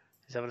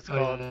 Is that what it's Oh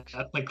called? yeah,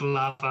 that, like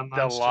lava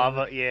The monster.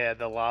 lava, yeah,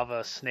 the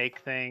lava snake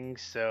thing.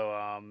 So,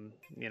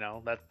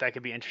 that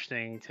could be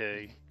interesting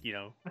to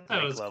I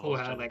thought it make was cool levels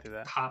how it jumping like through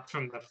that. popped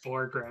from the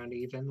foreground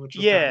even, which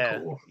was kind of Yeah,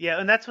 cool. yeah,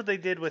 and that's what they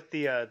did with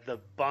the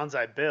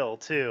bonsai bill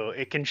too.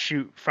 It can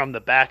shoot from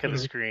the back of the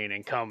Mhm. screen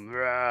and come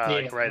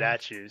like right Yeah.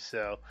 at you.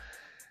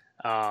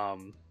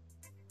 Um,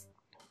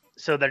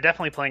 so they're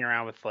definitely playing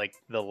around with like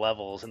the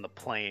levels and the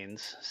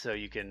planes, so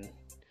you can,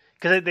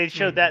 because they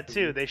showed that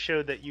too. Mhm. They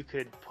showed that you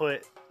could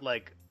put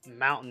like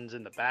mountains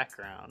in the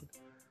background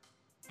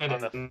And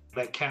on the. then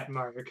like Cat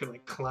Mario could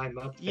like climb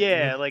up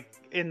Yeah, them. like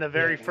in the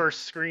very Yeah.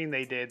 first screen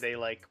they did, they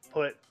like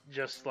put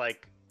just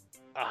like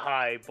a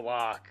high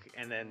block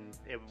and then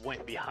it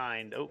went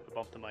behind. Oh, I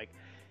bumped the mic.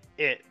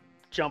 It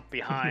jumped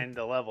behind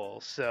the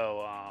level.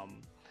 So,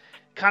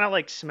 kind of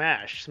like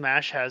Smash.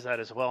 Smash has that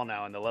as well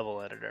now in the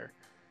level editor.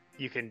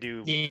 You can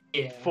do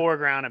Yeah.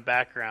 foreground and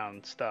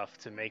background stuff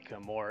to make a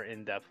more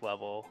in-depth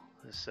level.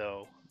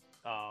 So,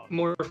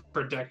 More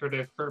for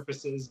decorative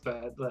purposes,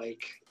 but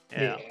like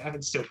yeah, yeah,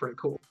 it's still pretty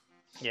cool.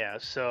 yeah.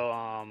 So,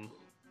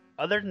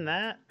 other than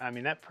that, I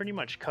mean, that pretty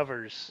much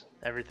covers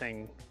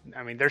everything.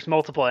 I mean, there's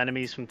multiple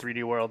enemies from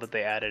 3D World that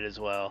they added as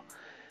well.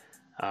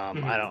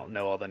 I Mhm. don't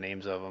know all the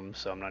names of them,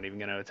 so I'm not even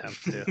going to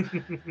attempt to.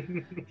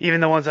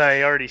 Even the ones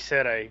I already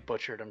said, I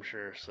butchered, I'm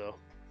sure. So,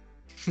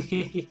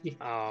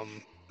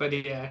 um, But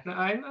yeah, no,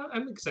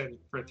 I'm excited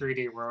for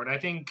 3D World. I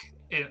think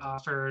it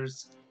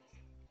offers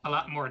a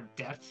lot more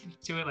depth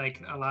to it.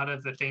 Like a lot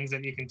of the things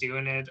that you can do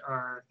in it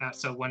are not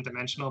so one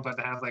dimensional, but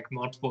they have like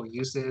multiple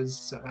uses.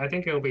 So I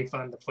think it'll be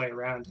fun to play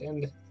around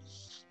in.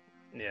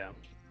 yeah.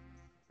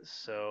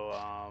 So,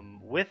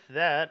 with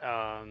that,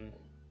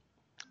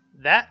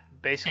 that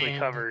basically And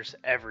covers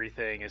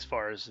everything as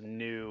far as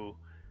new,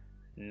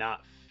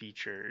 not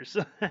features.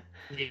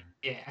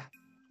 yeah,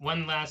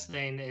 one last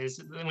thing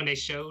is when they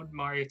showed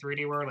Mario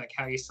 3D World, like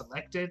how you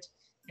select it,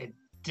 it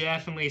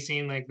definitely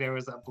seemed like there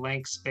was a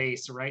blank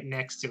space right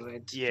next to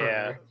it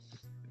Yeah,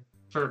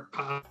 for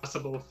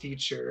possible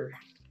future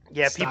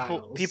yeah.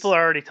 People styles.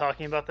 are already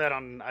talking about that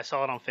on. I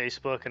saw it on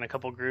Facebook and a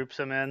couple groups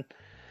I'm in.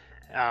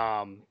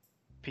 Um,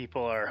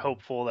 People are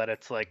hopeful that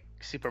it's like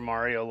Super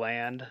Mario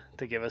Land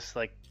to give us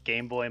like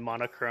Game Boy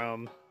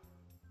monochrome.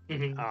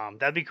 Hmm.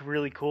 That'd be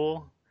really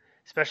cool,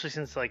 especially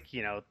since like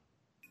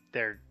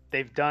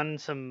they've done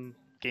some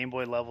Game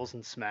Boy levels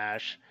in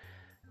Smash.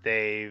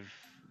 They've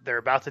they're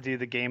about to do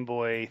the Game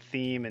Boy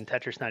theme in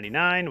Tetris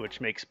 99, which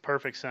makes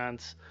perfect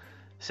sense.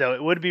 So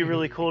it would be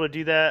really Hmm. cool to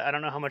do that. I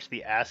don't know how much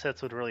the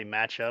assets would really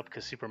match up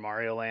because Super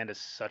Mario Land is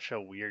such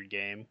a weird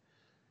game.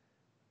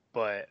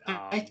 But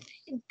I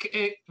think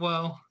it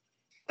well,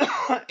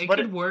 it but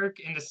could work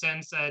in the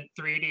sense that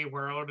 3D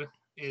World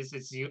is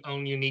its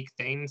own unique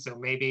thing. So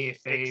maybe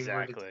if they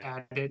were to exactly.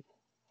 add it,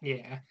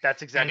 yeah,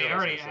 That's and exactly they what I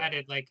was gonna already say.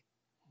 added like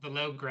the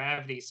low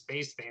gravity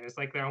space thing. It's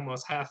like they're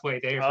almost halfway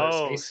there for Oh,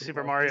 space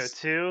Super Mario levels.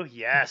 2?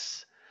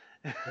 Yes.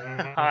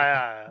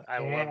 Yeah, I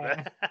love yeah.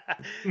 that.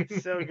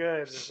 So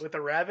good. With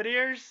the rabbit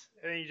ears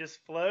and you just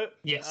float.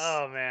 Yes.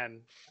 Oh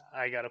man,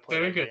 I gotta play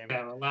So we that could game.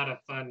 have a lot of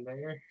fun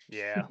there.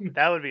 Yeah,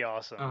 that would be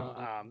awesome.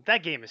 Uh,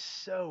 That game is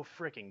so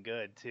freaking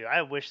good too.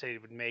 I wish they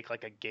would make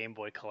like a Game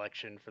Boy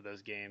collection for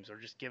those games, or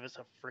just give us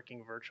a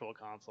freaking virtual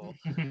console.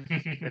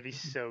 That'd be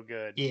so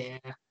good. yeah.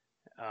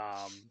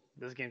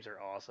 Those games are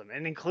awesome,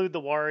 and include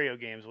the Wario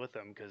games with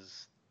them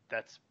because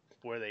that's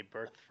where they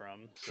birthed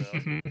from.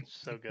 So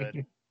so good.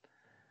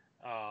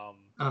 Um,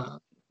 uh,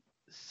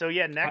 so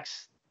yeah, I,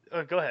 next.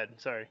 Oh, go ahead.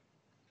 Sorry.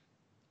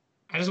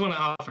 I just want to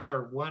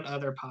offer one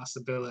other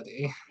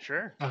possibility,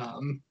 Sure.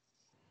 um,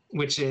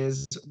 which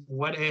is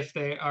what if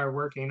they are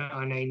working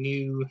on a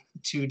new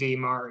 2D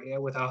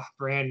Mario with a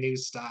brand new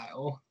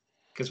style?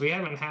 because we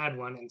haven't had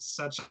one in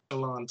such a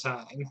long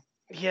time,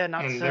 Yeah,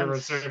 not and they're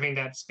since reserving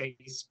that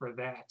space for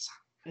that.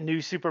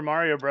 New Super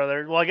Mario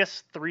Brothers. Well, I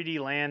guess 3D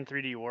Land,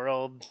 3D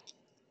World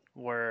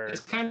were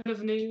It's kind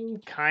of new.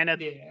 kind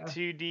of Yeah,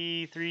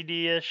 2D,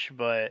 3D-ish,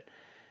 but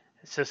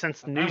so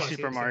since I New want to see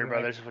Super something Mario like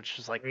Brothers, which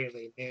is like,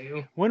 really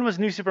new. when was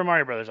New Super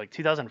Mario Brothers? Like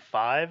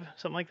 2005,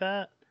 something like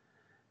that?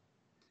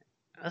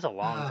 That's a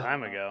long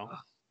time Uh, ago.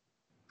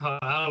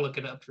 I'll look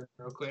it up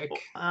real quick.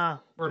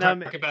 We're No,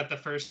 talking about the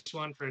first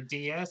one for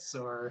DS,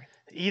 or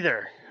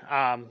either.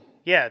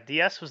 Yeah,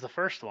 DS was the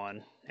first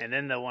one, and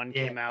then the one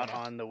yeah. came out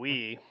on the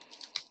Wii.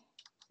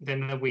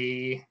 Then the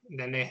Wii.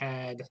 Then they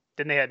had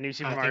Then they had New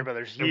Super I Mario think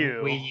Brothers the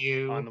U Wii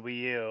U, on the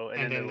Wii U,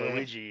 and then the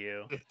Luigi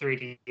U. the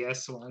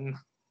 3DS one.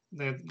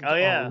 Oh All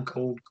yeah,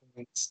 gold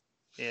coins.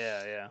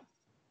 yeah.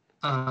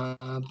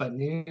 But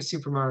New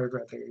Super Mario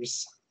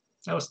Brothers.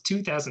 That was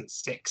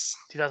 2006.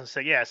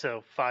 2006. Yeah,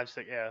 so 5,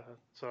 6. Yeah,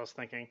 that's what I was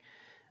thinking.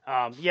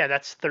 Yeah,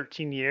 that's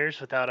 13 years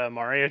without a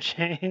Mario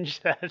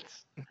change.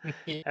 That's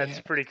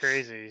Yeah. pretty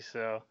crazy.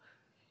 So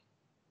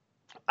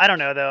I don't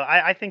know though.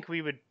 I think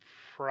we would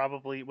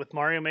probably, with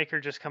Mario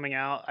Maker just coming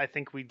out, I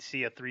think we'd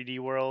see a 3D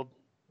world,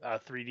 a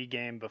 3D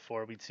game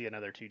before we'd see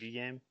another 2D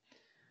game.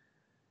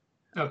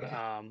 Okay.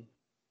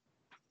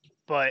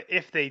 But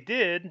if they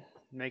did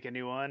make a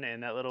new one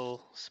and that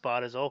little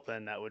spot is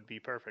open, that would be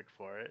perfect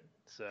for it.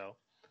 So,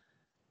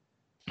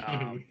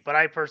 but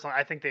I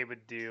think they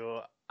would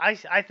do.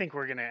 I think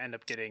we're gonna end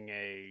up getting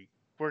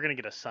we're gonna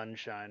get a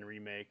Sunshine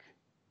remake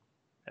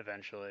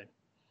eventually.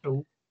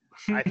 Oh.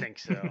 I think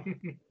so.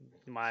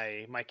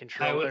 My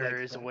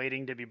controller is that.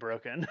 waiting to be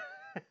broken.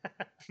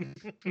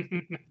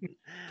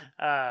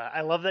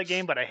 I love that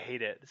game, but I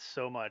hate it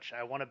so much.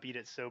 I want to beat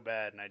it so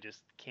bad, and I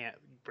just can't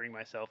bring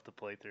myself to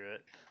play through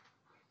it.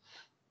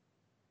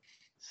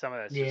 Some of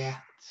that's just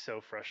so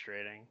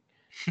frustrating.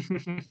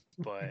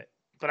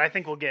 but I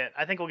think we'll get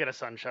a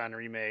Sunshine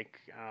remake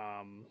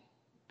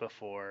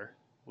before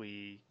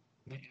we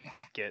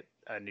get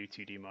a new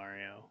 2D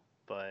Mario.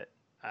 But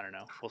I don't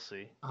know. We'll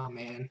see. Oh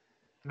man,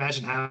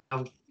 imagine how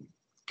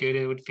good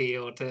it would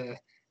feel to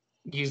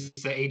use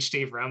the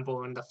HD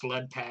Rumble and the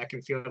Flood Pack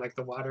and feel like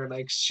the water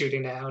like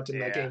shooting out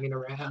and like aiming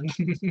around.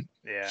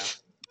 Yeah,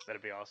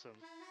 that'd be awesome.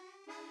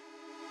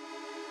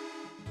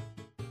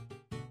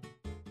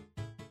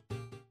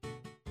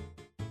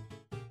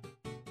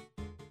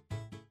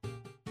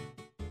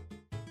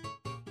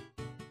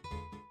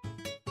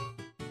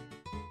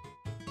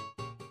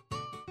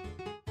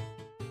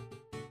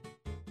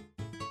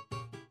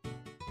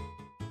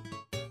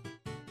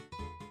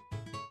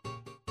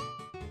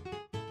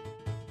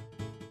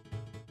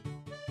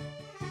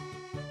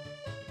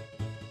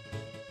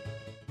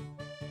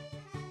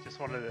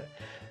 Wanted to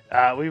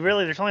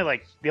there's only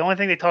like the only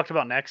thing they talked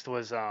about next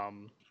was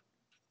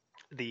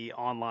the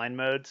online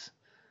modes.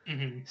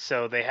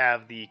 So they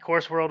have the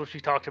course world, which we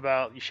talked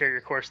about. You share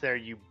your course there,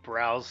 you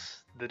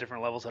browse the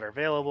different levels that are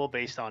available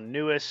based on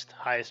newest,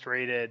 highest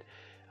rated,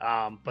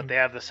 but they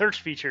have the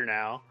search feature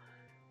now,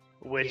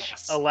 which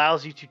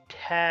allows you to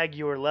tag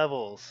your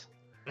levels.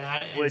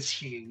 That is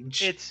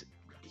huge. It's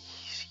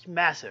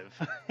massive.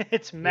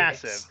 It's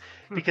massive.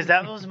 Because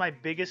that was my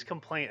biggest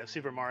complaint of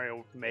Super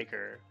Mario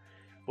Maker,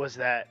 was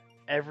that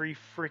every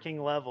freaking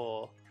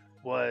level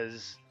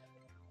was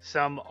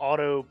some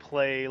auto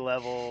play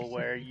level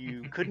where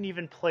you couldn't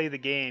even play the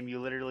game.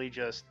 You literally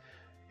just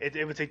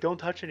it would say don't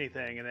touch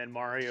anything, and then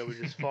Mario would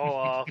just fall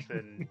off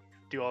and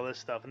do all this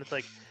stuff. And it's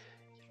like,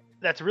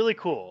 that's really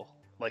cool.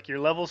 Like, your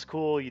level's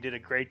cool, you did a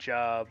great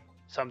job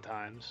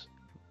sometimes.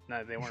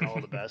 No, they weren't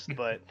all the best,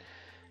 but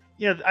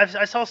you know,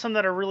 I saw some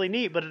that are really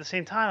neat, but at the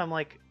same time I'm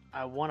like,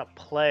 I want to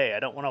play.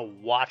 I don't want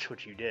to watch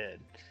what you did.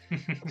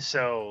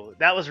 So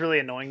that was really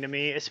annoying to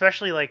me,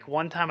 especially like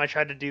one time I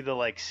tried to do the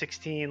like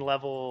 16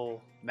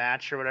 level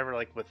match or whatever,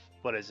 like with,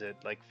 what is it,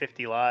 like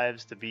 50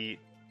 lives to beat,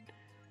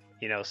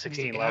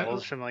 16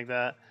 levels or something like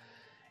that.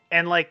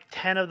 And like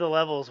 10 of the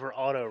levels were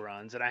auto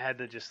runs, and I had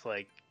to just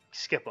like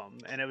skip them,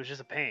 and it was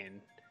just a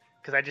pain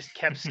because I just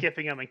kept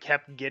skipping them and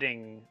kept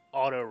getting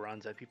auto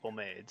runs that people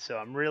made. So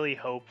I'm really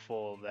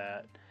hopeful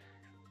that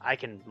I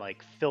can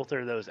like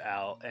filter those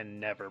out and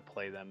never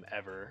play them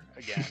ever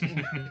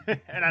again.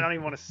 And I don't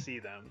even want to see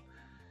them,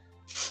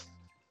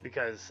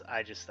 because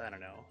I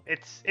don't know.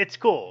 It's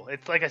cool.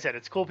 It's like I said,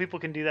 it's cool people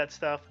can do that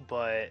stuff,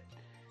 but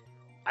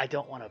I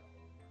don't want to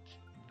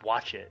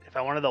watch it. If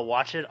I wanted to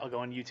watch it, I'll go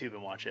on YouTube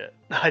and watch it.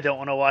 I don't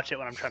want to watch it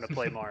when I'm trying to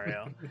play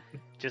Mario.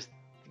 Just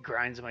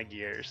grinds my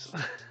gears.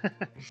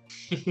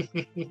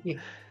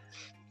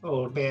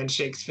 Old man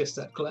shakes fist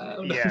at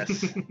Cloud.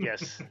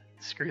 Yes.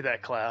 Screw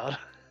that Cloud.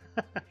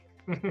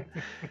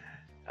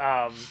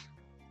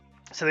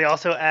 So they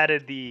also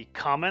added the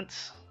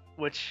comments,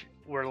 which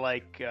were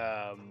like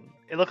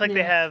it looks like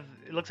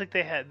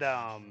they had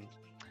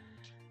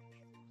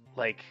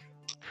like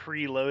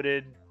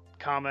preloaded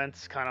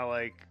comments, kind of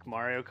like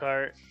Mario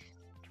Kart,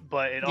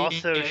 but it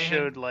also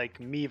showed like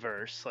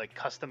Miiverse, like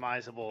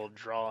customizable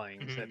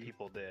drawings that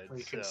people did. Or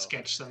you can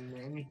sketch them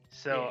in.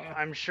 So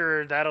I'm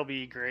sure that'll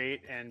be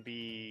great and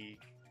be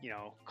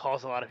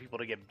caused a lot of people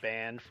to get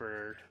banned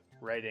for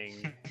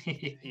writing,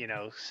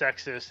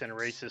 sexist and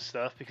racist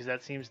stuff, because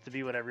that seems to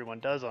be what everyone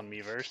does on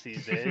Miiverse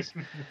these days.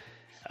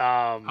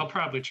 I'll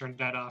probably turn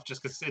that off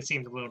just because it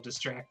seemed a little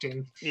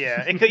distracting.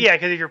 Yeah,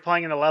 because if you're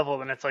playing in a level,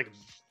 then it's like,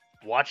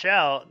 watch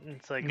out. And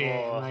it's like,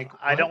 Yeah, well, like,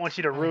 I don't what? want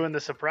you to ruin the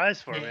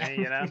surprise for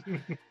me,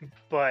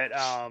 But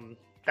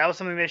that was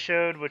something they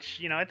showed,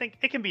 which I think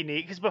it can be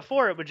neat, because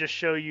before it would just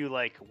show you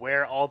like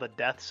where all the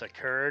deaths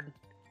occurred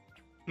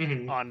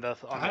on the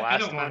last I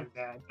don't one. mind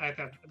that. I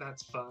thought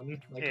that's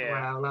fun. Like, Yeah.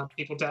 wow, a lot of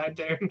people died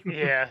there.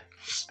 Yeah,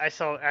 I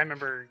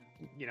remember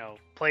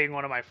playing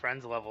one of my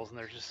friends' levels, and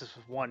there's just this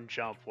one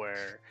jump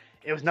where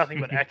it was nothing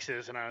but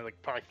X's, and I was like,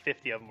 probably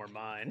 50 of them were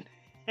mine.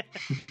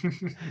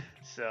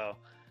 So,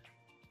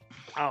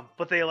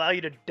 but they allow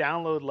you to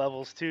download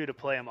levels too to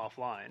play them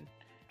offline,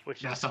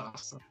 which That's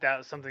awesome. that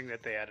was something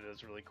that they added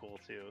is really cool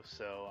too.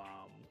 So,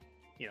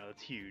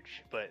 it's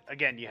huge. But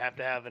again, you have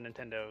to have a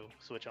Nintendo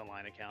Switch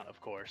Online account,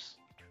 of course.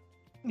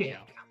 Yeah.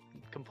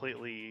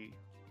 Completely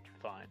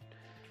fine.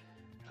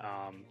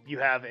 You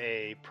have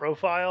a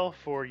profile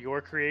for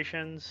your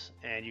creations,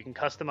 and you can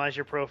customize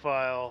your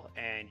profile,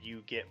 and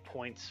you get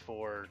points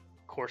for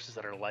courses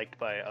that are liked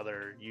by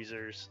other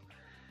users.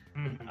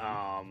 And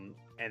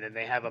then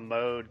they have a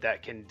mode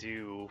that can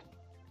do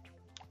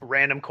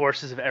random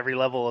courses of every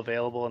level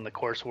available in the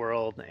course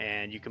world,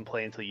 and you can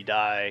play until you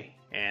die,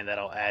 and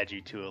that'll add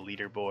you to a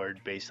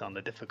leaderboard based on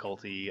the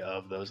difficulty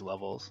of those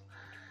levels.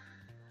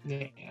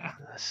 Yeah.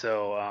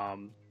 So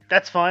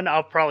that's fun.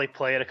 I'll probably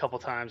play it a couple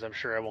times. I'm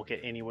sure I won't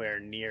get anywhere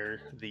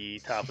near the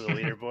top of the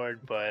leaderboard,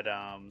 but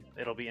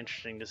it'll be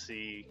interesting to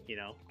see,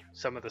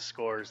 some of the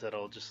scores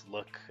that'll just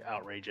look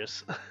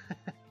outrageous.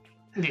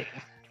 Yeah.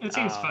 It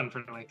seems fun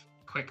for like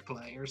quick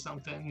play or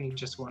something. You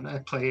just want to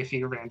play a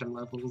few random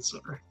levels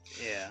or.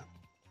 Yeah.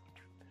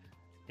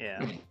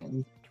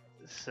 And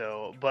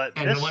So, but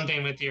the one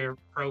thing with your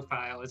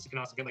profile is you can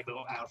also get like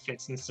little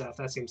outfits and stuff.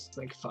 That seems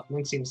like fun.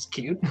 It seems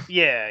cute.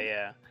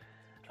 Yeah.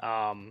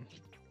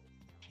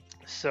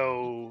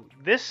 So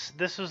this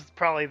was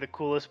probably the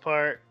coolest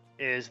part,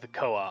 is the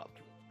co-op.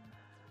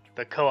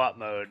 The co-op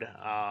mode.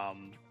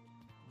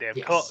 They have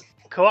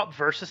co-op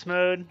versus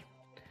mode.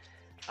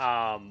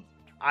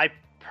 I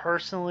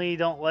personally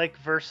don't like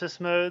versus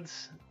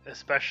modes,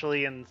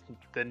 especially in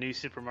the new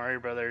Super Mario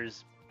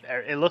Brothers.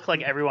 It looked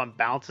like everyone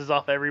bounces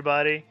off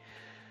everybody.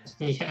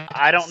 Yeah.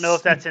 I don't know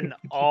if that's in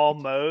all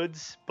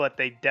modes, but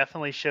they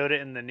definitely showed it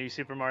in the new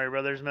Super Mario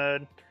Brothers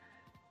mode.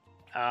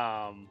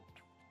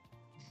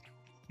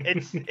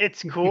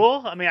 It's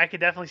cool. I mean, I could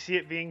definitely see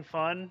it being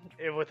fun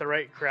with the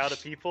right crowd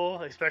of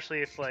people,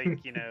 especially if I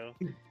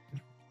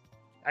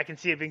can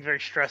see it being very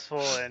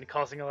stressful and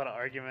causing a lot of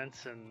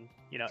arguments and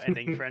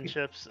ending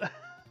friendships.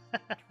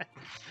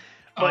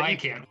 I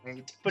can't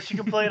wait. But you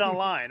can play it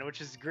online,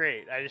 which is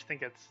great. I just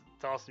think it's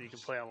awesome. You can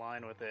play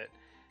online with it.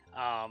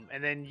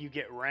 And then you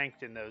get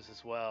ranked in those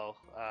as well,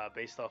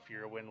 based off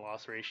your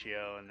win-loss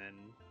ratio, and then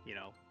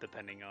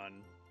depending on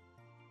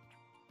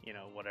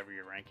whatever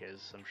your rank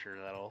is, I'm sure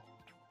that'll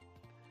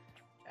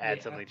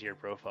add something to your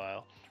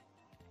profile.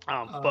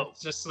 But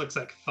it just looks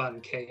like fun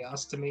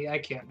chaos to me. I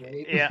can't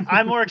wait. Yeah,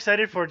 I'm more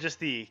excited for just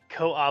the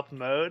co-op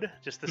mode,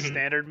 just the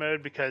standard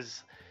mode,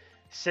 because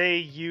say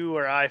you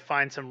or I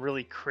find some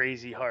really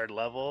crazy hard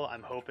level,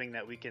 I'm hoping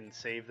that we can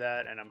save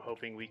that, and I'm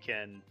hoping we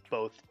can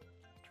both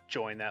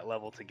join that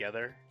level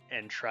together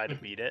and try to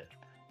beat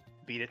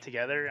it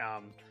together.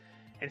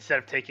 Instead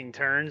of taking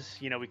turns,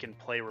 we can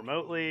play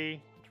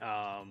remotely.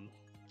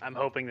 I'm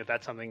hoping that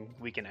that's something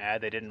we can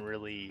add. They didn't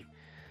really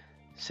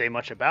say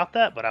much about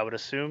that, but I would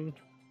assume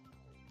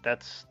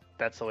that's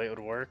the way it would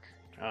work.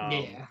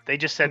 They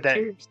just said that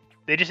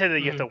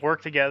you have to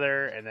work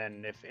together, and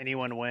then if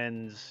anyone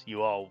wins,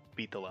 you all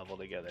beat the level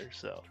together.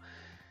 So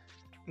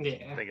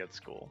I think that's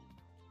cool.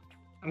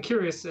 I'm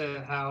curious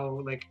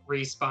how like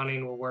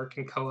respawning will work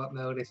in co-op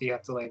mode, if you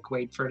have to like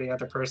wait for the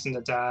other person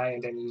to die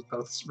and then you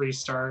both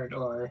restart,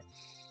 or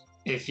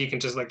if you can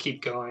just like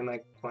keep going,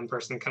 like one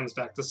person comes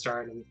back to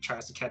start and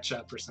tries to catch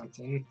up or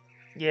something.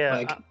 Yeah.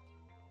 Like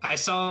I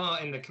saw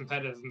in the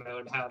competitive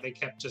mode how they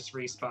kept just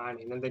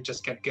respawning and they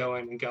just kept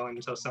going and going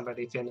until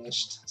somebody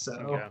finished. So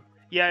okay.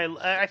 Yeah,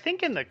 I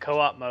think in the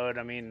co-op mode,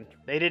 I mean,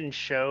 they didn't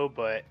show,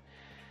 but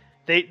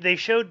they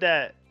showed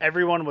that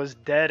everyone was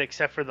dead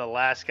except for the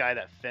last guy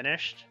that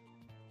finished.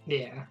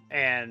 Yeah.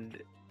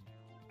 And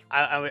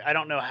I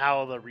don't know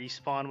how the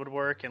respawn would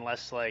work,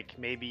 unless like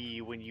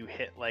maybe when you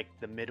hit like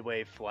the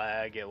midway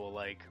flag, it will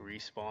like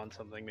respawn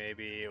something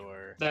maybe,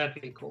 or that'd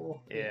be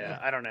cool. Yeah,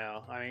 I don't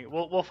know. I mean,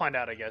 we'll find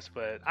out, I guess,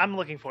 but I'm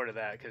looking forward to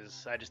that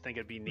because I just think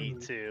it'd be neat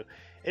too.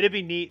 It'd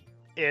be neat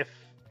if,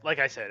 like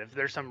I said, if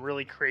there's some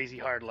really crazy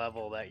hard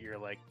level that you're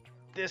like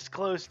this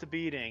close to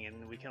beating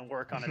and we can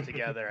work on it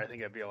together. I think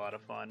it'd be a lot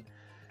of fun.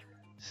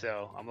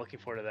 So I'm looking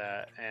forward to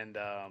that. And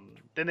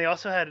then they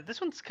also had,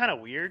 this one's kind of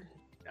weird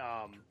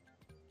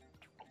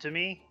to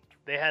me.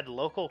 They had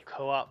local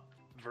co-op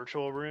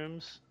virtual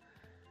rooms.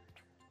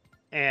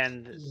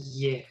 And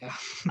yeah,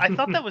 I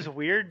thought that was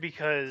weird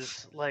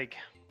because like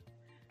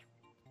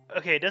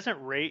okay, it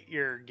doesn't rate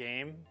your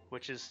game,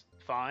 which is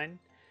fine,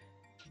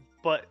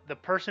 but the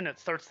person that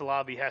starts the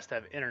lobby has to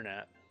have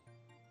internet,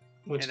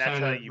 which and that's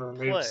kind how of you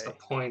removes the play.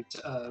 point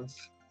of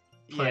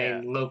Yeah.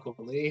 playing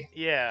locally.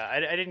 Yeah,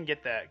 I didn't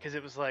get that because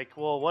it was like,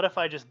 well, what if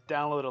I just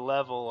download a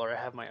level or I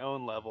have my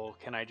own level?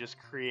 Can I just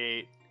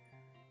create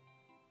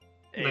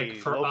Like a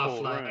for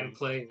local offline room?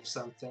 play or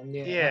something.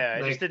 Yeah. Yeah, I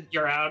just Like did.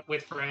 you're out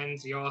with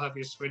friends, you all have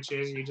your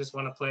Switches, you just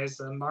want to play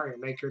some Mario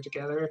Maker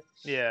together.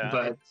 Yeah, it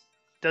But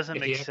doesn't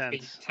if make you have to be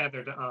sense.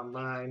 tethered to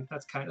online,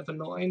 that's kind of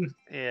annoying.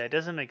 Yeah, it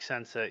doesn't make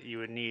sense that you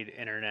would need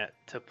internet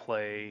to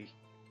play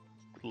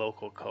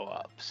local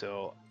co-op.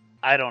 So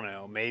I don't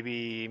know.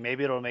 Maybe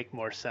it'll make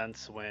more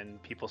sense when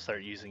people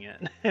start using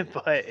it,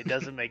 but it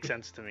doesn't make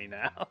sense to me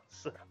now.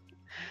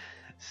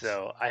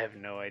 So I have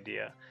no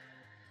idea.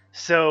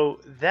 So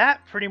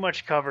that pretty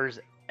much covers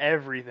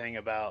everything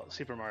about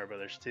Super Mario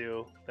Brothers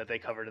 2 that they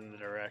covered in the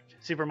direct.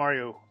 Super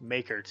Mario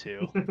Maker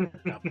 2,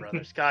 not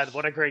Brothers. God,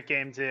 what a great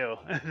game too.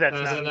 That's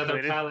There's not another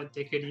included. palette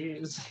they could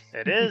use.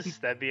 It is.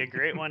 That'd be a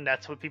great one.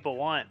 That's what people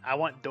want. I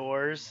want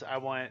doors. I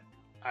want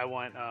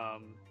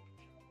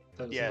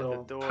Those yeah, the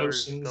little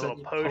doors, potions, the little that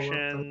you pull up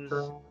potions,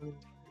 from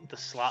the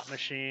slot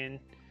machine.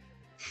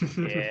 the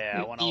ground. Yeah,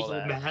 I want all Evil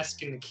that.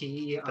 mask and the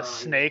key. The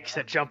snakes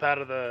that jump out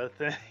of the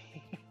thing.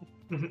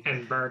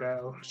 And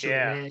Birdo.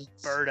 Yeah,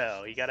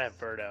 Birdo. You gotta have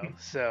Birdo.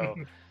 So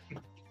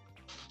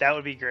that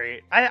would be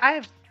great.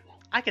 I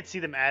could see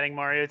them adding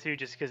Mario 2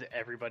 just because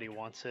everybody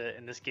wants it,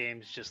 and this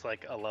game's just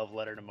like a love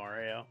letter to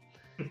Mario.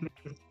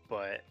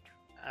 But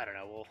I don't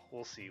know.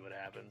 We'll see what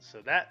happens.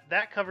 So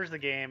that covers the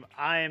game.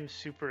 I am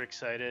super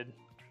excited.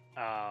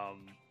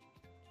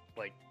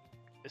 Like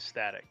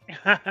ecstatic.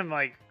 I'm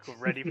like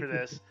ready for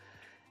this.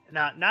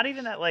 Not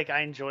even that like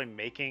I enjoy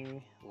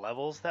making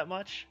levels that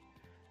much.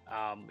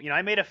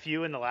 I made a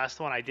few in the last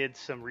one. I did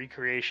some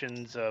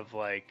recreations of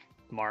like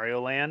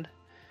Mario Land,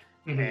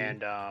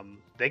 and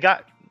they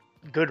got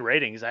good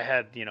ratings. I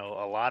had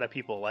a lot of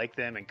people like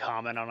them and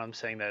comment on them,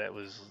 saying that it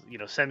was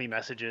send me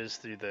messages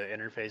through the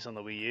interface on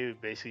the Wii U,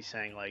 basically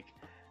saying like,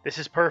 this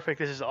is perfect,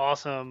 this is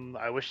awesome.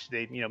 I wish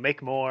they'd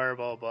make more,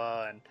 blah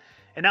blah,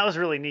 and that was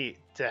really neat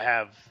to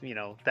have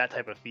that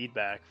type of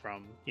feedback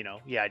from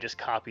I just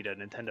copied a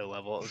Nintendo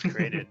level it was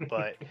created,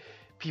 but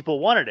people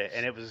wanted it,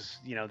 and it was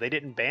they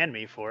didn't ban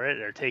me for it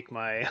or take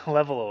my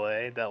level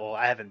away. Well,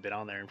 I haven't been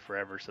on there in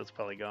forever, so it's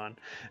probably gone.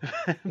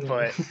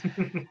 But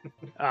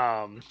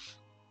that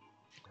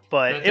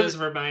does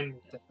remind me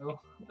though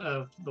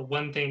of the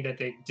one thing that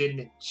they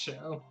didn't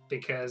show,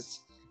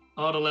 because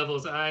all the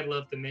levels I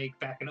loved to make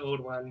back in old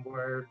one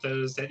were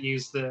those that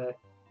used the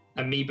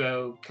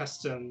amiibo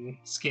custom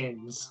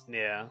skins.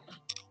 Yeah.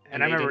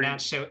 And I remember did not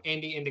show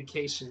any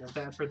indication of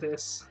that for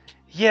this.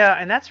 Yeah,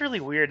 and that's really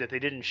weird that they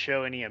didn't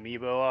show any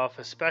amiibo off,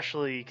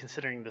 especially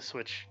considering the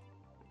Switch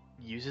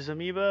uses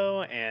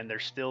amiibo and they're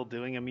still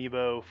doing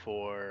amiibo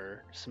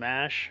for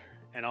Smash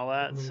and all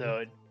that. So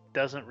it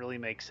doesn't really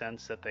make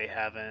sense that they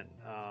haven't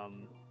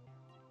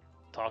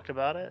talked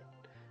about it,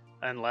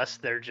 unless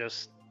they're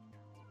just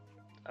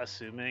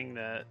assuming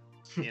that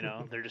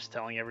they're just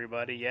telling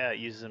everybody, yeah, it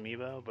uses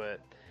amiibo. But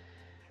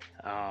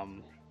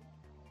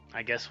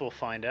I guess we'll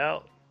find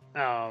out.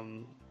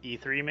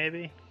 E3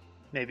 maybe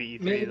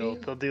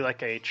E3 they'll do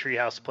like a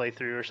treehouse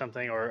playthrough or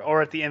something,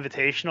 or at the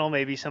invitational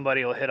maybe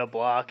somebody will hit a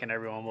block and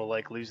everyone will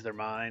like lose their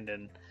mind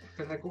and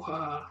like,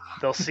 wow.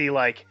 They'll see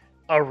like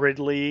a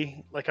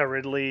Ridley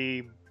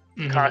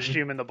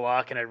costume in the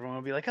block and everyone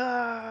will be like,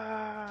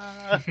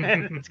 ah,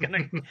 and it's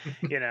gonna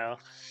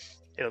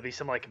it'll be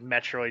some like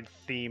Metroid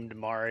themed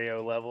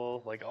Mario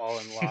level, like all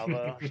in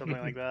lava or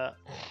something like that.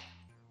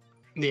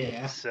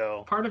 Yeah.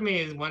 So part of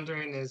me is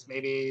wondering is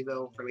maybe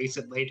they'll release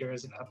it later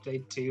as an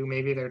update too.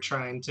 Maybe they're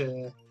trying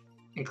to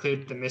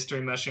include the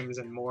mystery mushrooms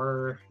in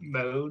more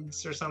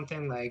modes or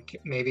something.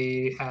 Like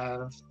maybe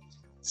have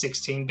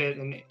 16-bit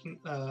and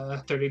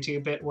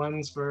 32-bit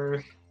ones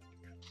for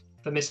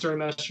the mystery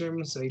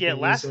mushrooms. So yeah,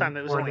 last time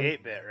it was only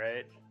 8-bit,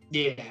 right?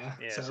 Yeah.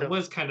 So it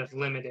was kind of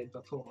limited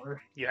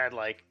before. You had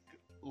like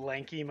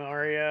lanky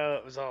Mario.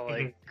 It was all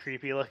like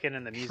creepy looking,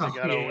 and the music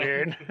got all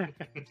weird.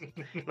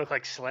 Looked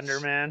like Slender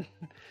Man.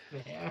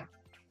 Yeah.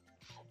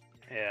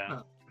 Yeah.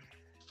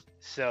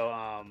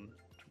 So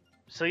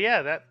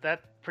yeah,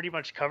 that pretty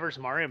much covers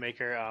Mario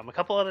Maker. A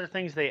couple other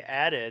things they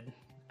added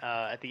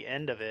at the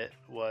end of it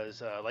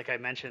was, like I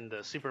mentioned,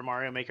 the Super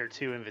Mario Maker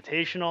 2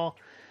 Invitational.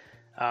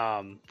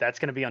 That's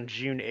going to be on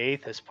June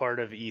 8th as part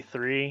of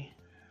E3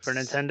 for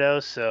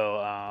Nintendo. So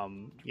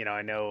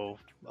I know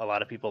a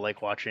lot of people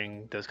like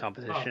watching those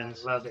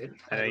competitions. Oh, I love it.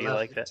 I know you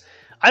like that.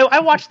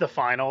 I watch the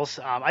finals.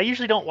 I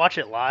usually don't watch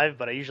it live,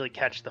 but I usually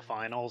catch the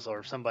finals, or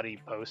if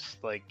somebody posts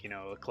like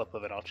a clip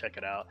of it, I'll check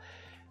it out.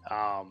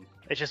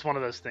 It's just one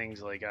of those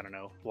things, like, I don't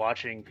know,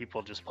 watching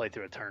people just play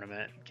through a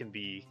tournament can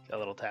be a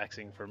little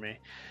taxing for me.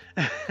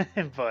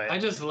 But I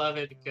just love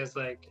it because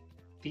like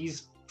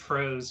these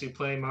pros who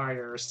play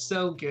Mario are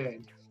so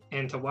good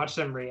and to watch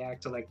them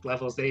react to like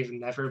levels they've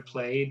never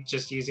played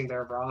just using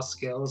their raw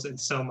skills,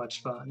 it's so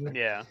much fun.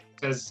 Yeah.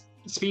 Because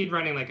speed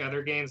running like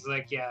other games,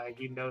 like yeah,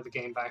 you know the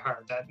game by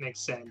heart, that makes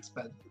sense.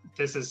 But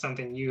this is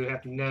something you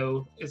have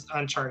is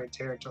uncharted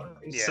territory.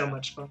 It's so Yeah.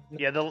 much fun.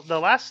 Yeah, the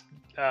last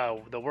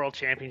the World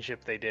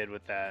Championship they did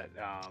with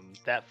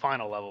that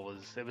final level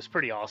was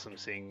pretty awesome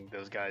seeing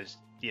those guys,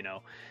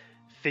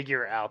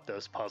 figure out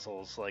those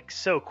puzzles like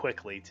so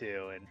quickly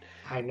too, and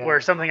I know. where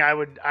something I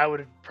would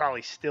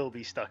probably still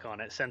be stuck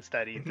on it since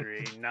that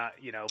E3, not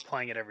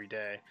playing it every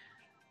day.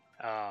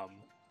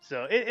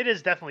 So it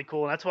is definitely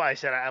cool, and that's why I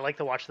said I like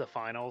to watch the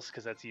finals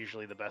because that's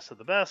usually the best of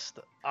the best,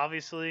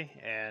 obviously,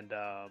 and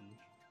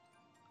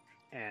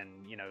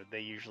they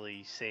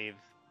usually save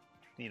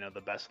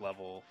the best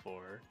level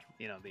for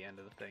the end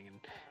of the thing,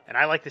 and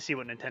I like to see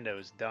what Nintendo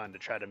has done to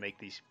try to make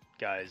these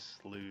guys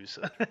lose.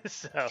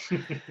 So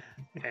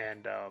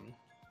and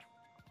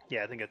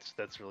yeah, I think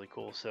that's really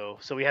cool. So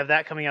we have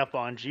that coming up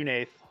on June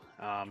 8th.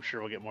 I'm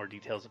sure we'll get more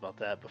details about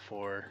that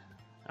before,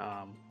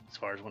 as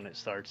far as when it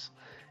starts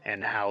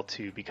and how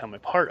to become a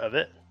part of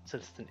it,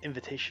 since it's an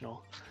invitational.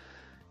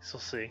 So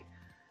we'll see.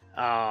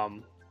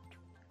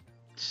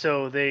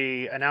 So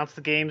they announced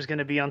the game's going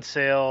to be on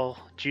sale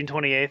June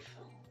 28th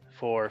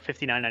for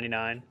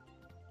 $59.99,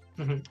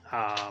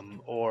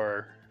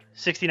 or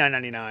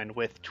 $69.99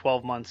 with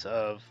 12 months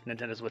of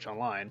Nintendo Switch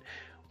Online,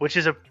 which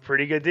is a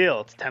pretty good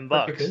deal. It's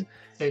 $10.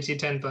 Saves you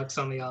 $10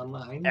 on the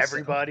online.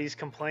 Everybody's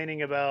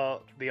complaining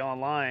about the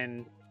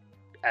online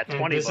at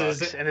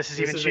 $20, and this is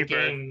even cheaper.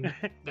 A game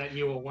that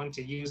you will want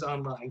to use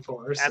online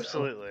for. So.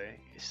 Absolutely.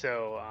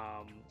 So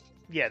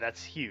yeah,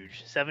 that's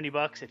huge.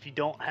 $70 if you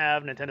don't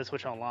have Nintendo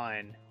Switch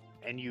Online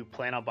and you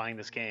plan on buying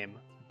this game.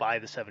 Buy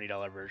the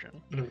 $70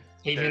 version.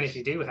 Even if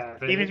you do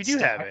have it. Even if you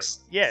do have it,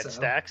 yeah, it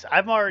stacks.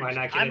 I'm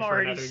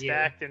already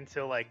stacked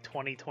until like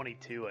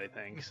 2022, I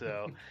think.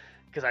 So,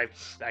 because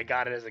I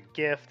got it as a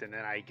gift, and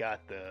then I got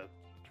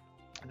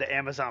the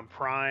Amazon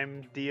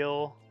Prime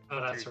deal.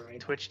 Oh, that's right.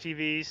 Twitch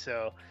TV.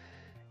 So,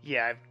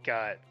 yeah,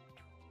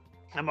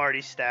 I'm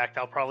already stacked.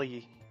 I'll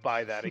probably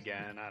buy that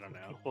again. I don't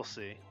know. We'll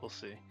see.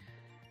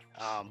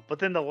 But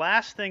then the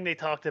last thing they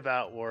talked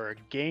about were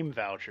game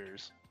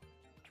vouchers,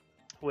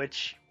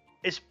 which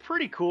is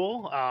pretty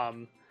cool.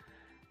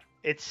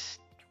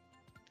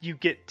 You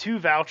get 2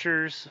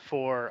 vouchers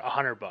for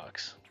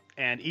 $100,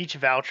 and each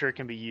voucher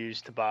can be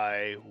used to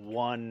buy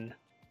 1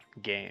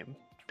 game.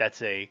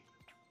 That's a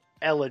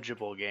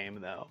eligible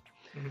game though.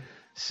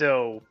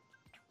 So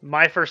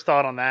my first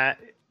thought on that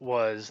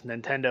was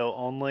Nintendo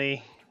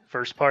only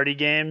first party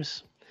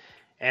games,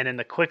 and in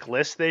the quick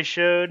list they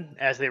showed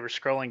as they were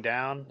scrolling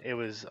down, it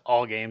was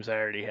all games I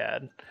already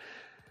had.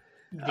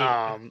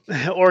 Yeah.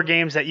 Or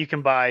games that you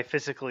can buy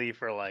physically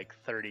for like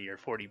 $30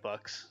 or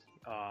 $40,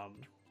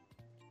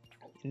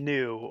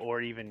 new or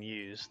even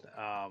used.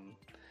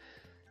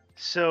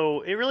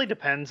 So it really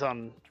depends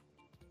on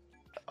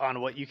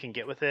what you can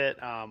get with it.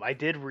 I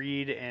did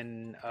read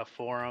in a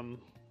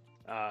forum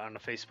on a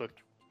Facebook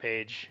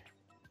page,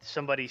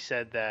 somebody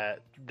said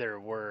that there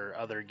were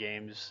other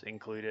games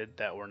included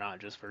that were not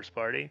just first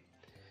party.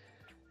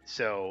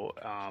 So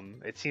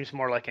it seems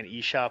more like an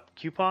eShop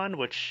coupon,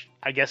 which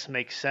I guess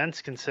makes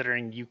sense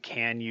considering you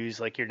can use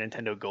like your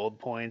Nintendo Gold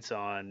points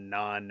on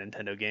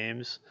non-Nintendo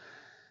games.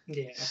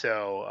 Yeah.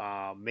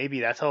 So maybe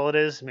that's all it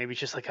is. Maybe it's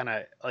just like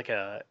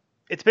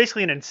it's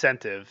basically an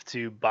incentive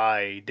to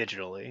buy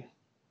digitally.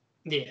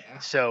 Yeah.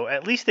 So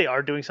at least they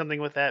are doing something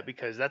with that,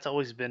 because that's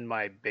always been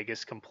my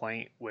biggest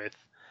complaint with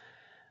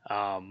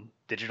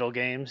digital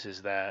games,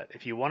 is that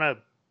if you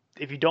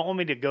don't want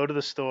me to go to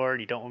the store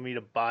and you don't want me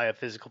to buy a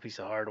physical piece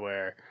of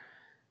hardware,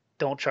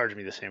 don't charge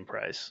me the same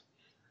price.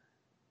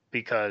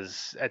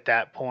 Because at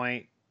that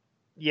point,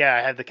 yeah,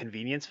 I have the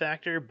convenience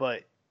factor,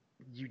 but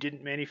you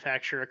didn't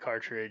manufacture a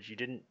cartridge, you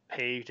didn't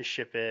pay to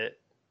ship it,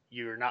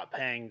 you're not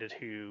paying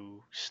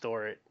to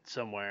store it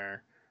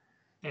somewhere.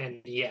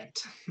 And yet.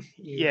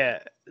 Yeah.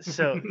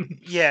 So,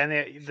 yeah,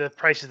 and the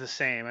price is the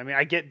same. I mean,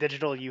 I get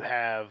digital, you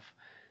have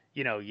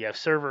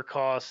server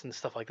costs and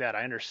stuff like that.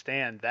 I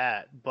understand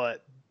that,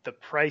 but the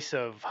price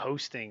of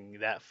hosting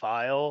that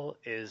file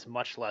is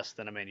much less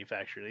than a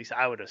manufacturer. At least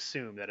I would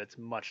assume that it's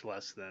much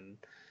less than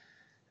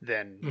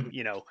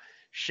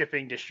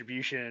shipping,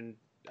 distribution,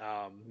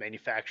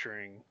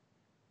 manufacturing.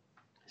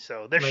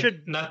 So there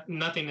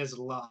nothing is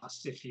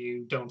lost if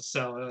you don't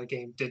sell a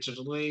game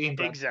digitally.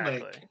 But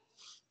exactly.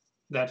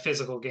 That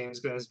physical game is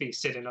going to be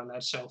sitting on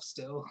that shelf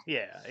still.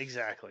 Yeah,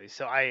 exactly.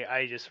 So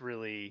I just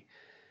really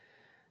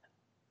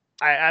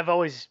I've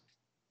always,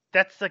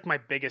 that's like my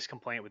biggest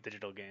complaint with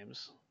digital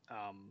games.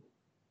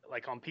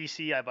 Like on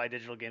PC, I buy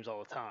digital games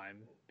all the time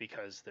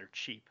because they're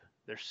cheap.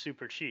 They're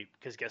super cheap.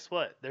 Because guess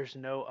what? There's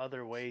no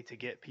other way to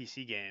get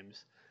PC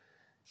games,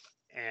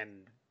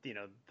 and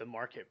the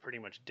market pretty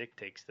much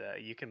dictates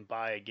that. You can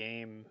buy a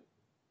game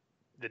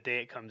the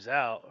day it comes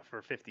out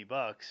for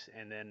 $50,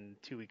 and then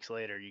 2 weeks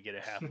later you get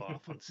it half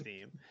off on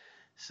Steam.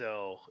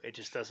 So it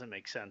just doesn't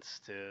make sense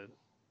to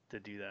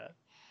do that.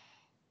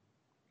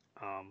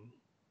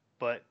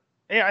 But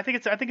Yeah, I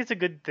think it's a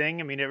good thing.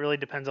 I mean, it really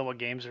depends on what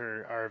games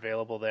are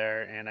available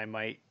there, and I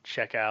might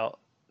check out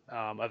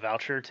a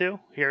voucher or two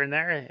here and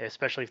there,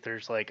 especially if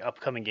there's like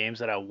upcoming games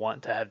that I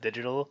want to have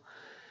digital.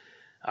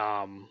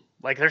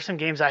 Like there's some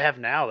games I have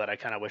now that I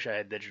kind of wish I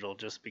had digital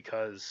just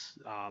because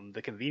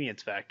the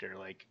convenience factor,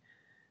 like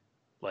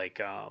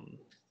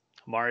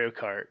Mario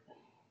Kart,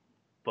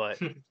 but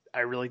I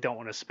really don't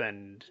want to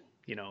spend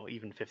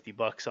even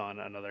 $50 on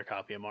another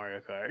copy of Mario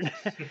Kart.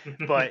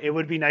 But it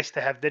would be nice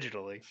to have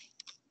digitally.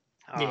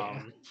 Yeah.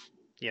 Um,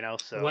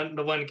 so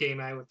The one game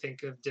I would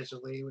think of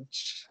digitally,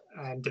 which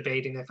I'm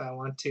debating if I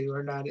want to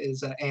or not,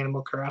 is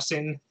Animal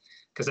Crossing,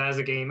 because as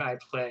a game I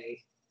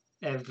play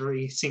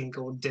every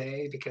single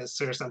day because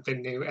there's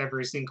something new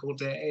every single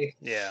day.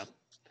 yeah,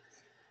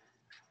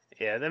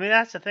 yeah. I mean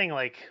that's the thing.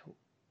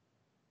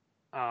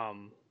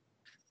 Um,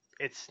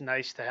 it's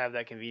nice to have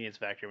that convenience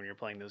factor when you're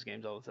playing those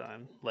games all the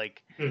time.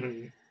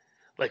 Hmm.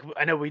 Like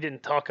I know we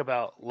didn't talk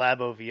about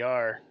Labo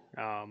VR.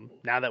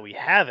 Now that we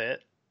have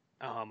it,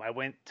 I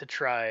went to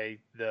try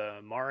the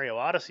Mario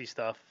Odyssey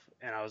stuff,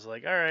 and I was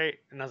like, all right.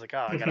 And I was like,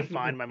 oh, I gotta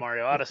find my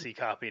Mario Odyssey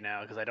copy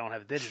now because I don't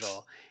have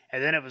digital.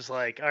 And then it was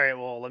like, all right,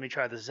 well, let me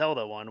try the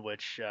Zelda one,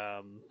 which,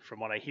 from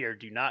what I hear,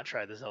 do not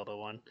try the Zelda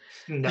one.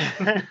 No.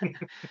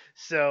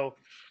 So,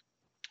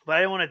 but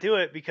I didn't want to do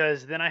it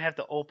because then I have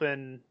to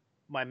open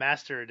my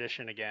Master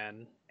Edition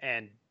again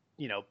and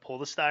pull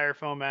the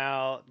styrofoam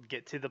out,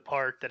 get to the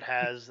part that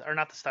has, or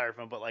not the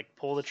styrofoam, but like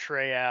pull the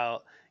tray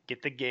out,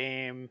 get the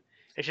game.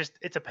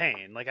 It's a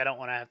pain. Like I don't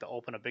want to have to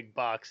open a big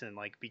box and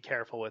like be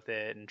careful with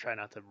it and try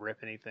not to rip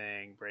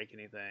anything, break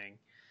anything.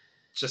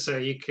 Just so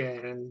you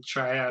can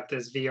try out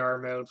this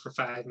VR mode for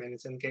 5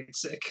 minutes and get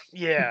sick.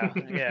 Yeah,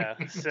 yeah.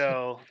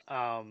 So,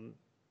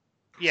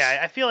 yeah,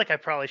 I feel like I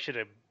probably should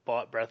have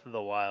bought Breath of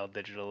the Wild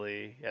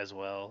digitally as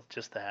well,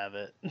 just to have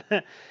it.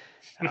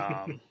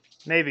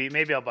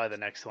 Maybe I'll buy the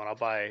next one.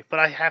 But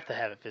I have to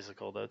have it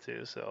physical though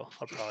too, so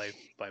I'll probably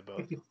buy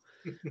both.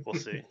 We'll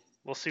see.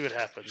 We'll see what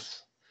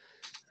happens.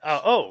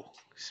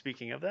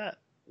 Speaking of that,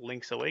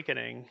 Link's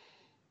Awakening.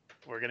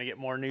 We're gonna get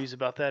more news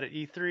about that at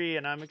E3,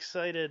 and I'm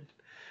excited.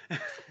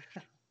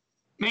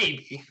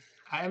 Maybe.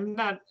 I'm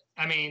not.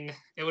 I mean,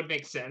 it would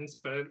make sense,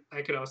 but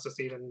I could also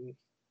see them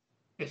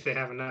if they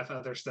have enough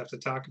other stuff to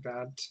talk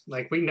about.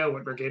 Like we know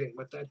what we're getting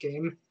with that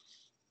game.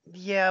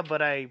 Yeah,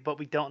 but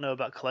we don't know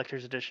about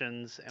collector's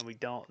editions, and we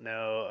don't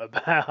know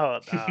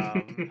about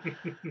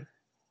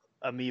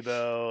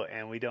Amiibo,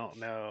 and we don't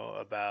know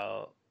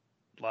about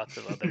lots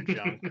of other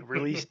junk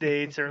release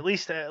dates, or at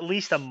least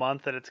a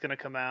month that it's going to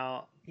come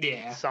out.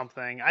 Yeah,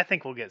 Something. I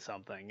think we'll get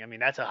something. I mean,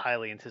 that's a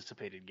highly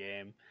anticipated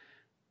game.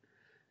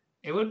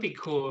 it would be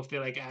cool if they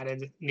like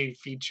added new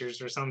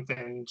features or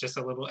something, just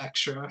a little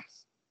extra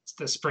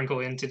to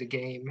sprinkle into the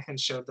game and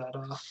showed that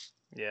off.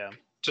 Yeah.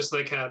 Just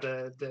like how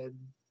the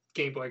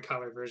Game Boy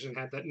Color version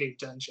had that new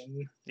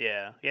dungeon.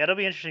 Yeah. Yeah. It'll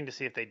be interesting to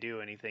see if they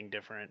do anything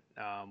different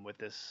with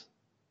this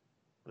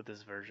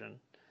version.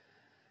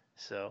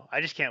 So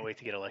I just can't wait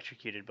to get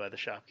electrocuted by the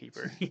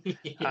shopkeeper.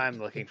 I'm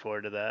looking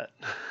forward to that.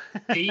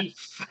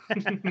 Thief.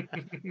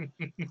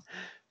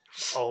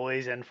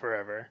 Always and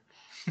forever.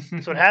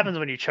 That's what happens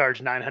when you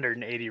charge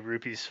 980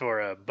 rupees for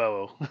a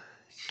bow.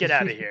 Get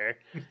out of here.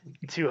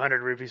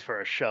 200 rupees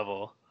for a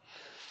shovel.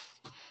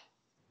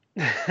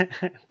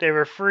 They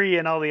were free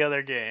in all the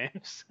other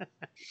games.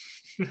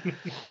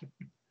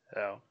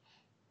 So,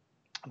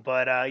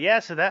 but yeah,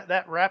 so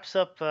that wraps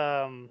up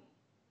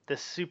the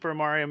Super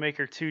Mario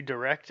Maker 2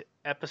 Direct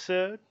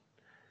episode.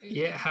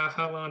 Yeah,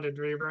 how long did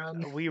we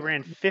run? We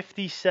ran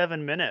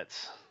 57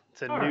 minutes.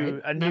 It's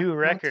a new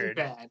record.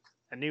 Not too bad.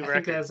 A new I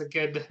record. think that's a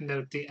good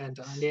note to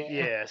end on. Yeah.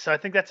 Yeah, so I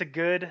think that's a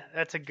good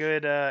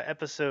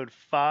episode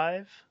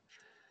 5.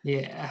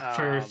 Yeah.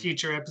 For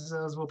future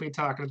episodes, we'll be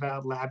talking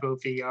about Labo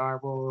VR.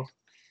 We'll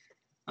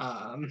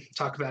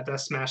talk about that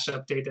Smash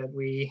update that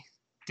we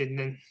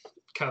didn't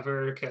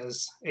cover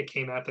because it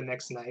came out the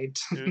next night.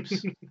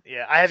 Oops.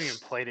 Yeah, I haven't even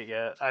played it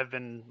yet. I've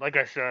been, like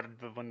I said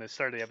when they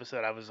started the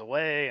episode, I was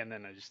away and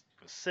then I just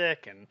was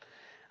sick, and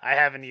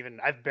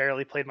I've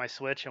barely played my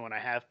Switch, and when I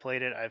have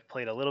played it, I've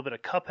played a little bit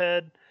of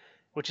Cuphead,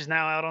 which is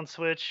now out on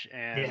Switch.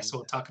 And yes,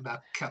 we'll talk about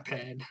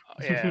Cuphead.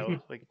 Yeah,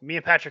 like me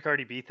and Patrick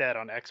already beat that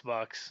on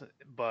Xbox,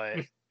 but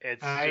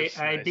it's I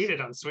nice. beat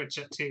it on Switch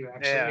too,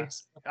 actually. Yeah,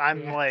 so, I'm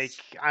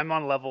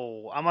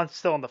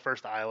still on the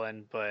first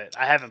island, but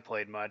I haven't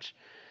played much.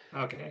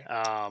 Okay.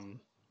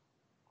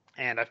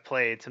 And I've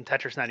played some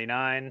Tetris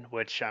 99,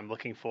 which I'm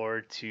looking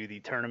forward to the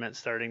tournament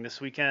starting this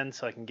weekend,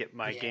 so I can get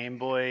my Game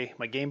Boy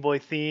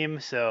theme.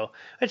 So,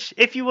 which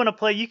if you want to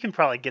play, you can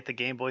probably get the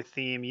Game Boy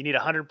theme. You need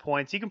 100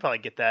 points. You can probably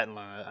get that in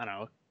I don't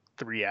know,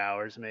 3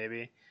 hours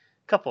maybe,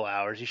 a couple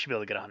hours. You should be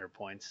able to get 100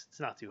 points.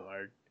 It's not too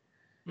hard,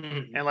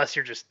 unless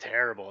you're just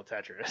terrible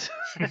at Tetris.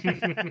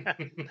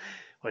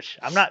 Which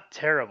I'm not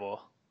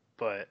terrible,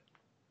 but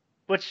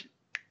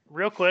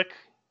real quick,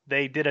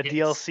 they did a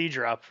DLC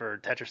drop for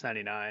Tetris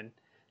 99.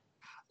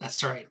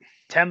 That's right.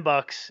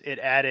 $10. It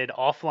added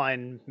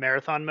offline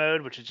marathon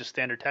mode, which is just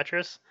standard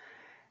Tetris,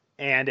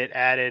 and it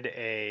added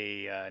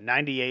a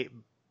 98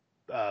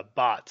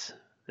 bots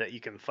that you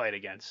can fight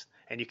against,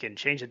 and you can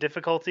change the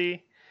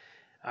difficulty.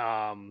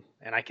 And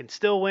I can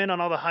still win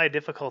on all the high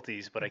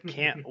difficulties, but I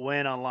can't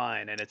win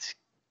online, and it's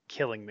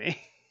killing me.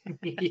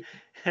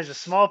 There's a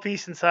small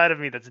piece inside of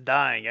me that's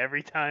dying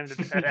every time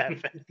that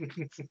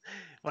happens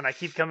when I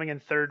keep coming in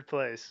third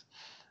place.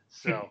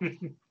 So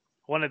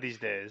one of these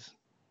days.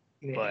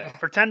 Yeah. But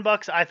for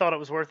 $10, I thought it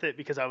was worth it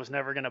because I was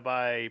never gonna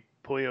buy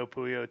Puyo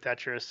Puyo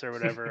Tetris or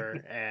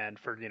whatever, and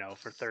for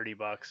for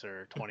 $30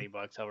 or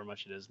 $20, however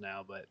much it is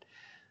now. But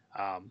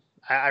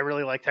I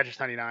really like Tetris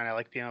 99. I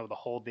like being able to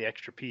hold the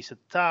extra piece at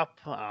the top.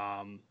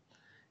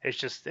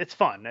 It's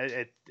fun.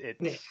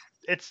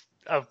 It's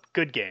a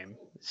good game.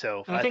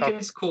 So I think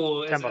it's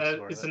cool.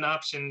 $10 It's an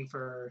option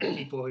for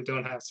people who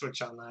don't have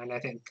Switch Online. I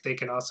think they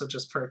can also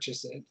just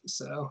purchase it.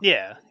 So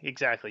yeah,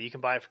 exactly. You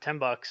can buy it for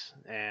 $10,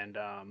 and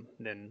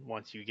then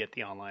once you get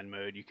the online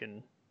mode, you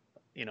can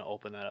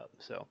open that up.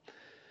 So,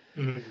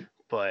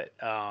 but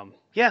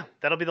yeah,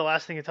 that'll be the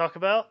last thing to talk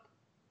about,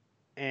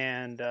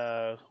 and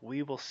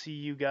we will see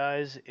you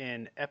guys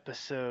in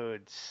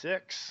episode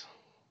 6.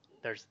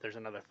 There's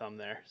another thumb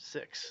there.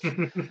 6.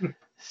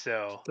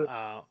 So,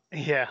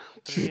 yeah,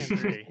 3 and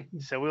 3.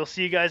 So we'll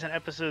see you guys in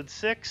episode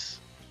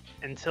 6.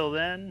 Until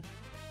then,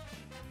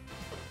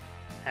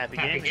 happy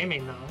gaming. Happy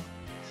gaming, though.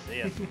 See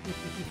ya.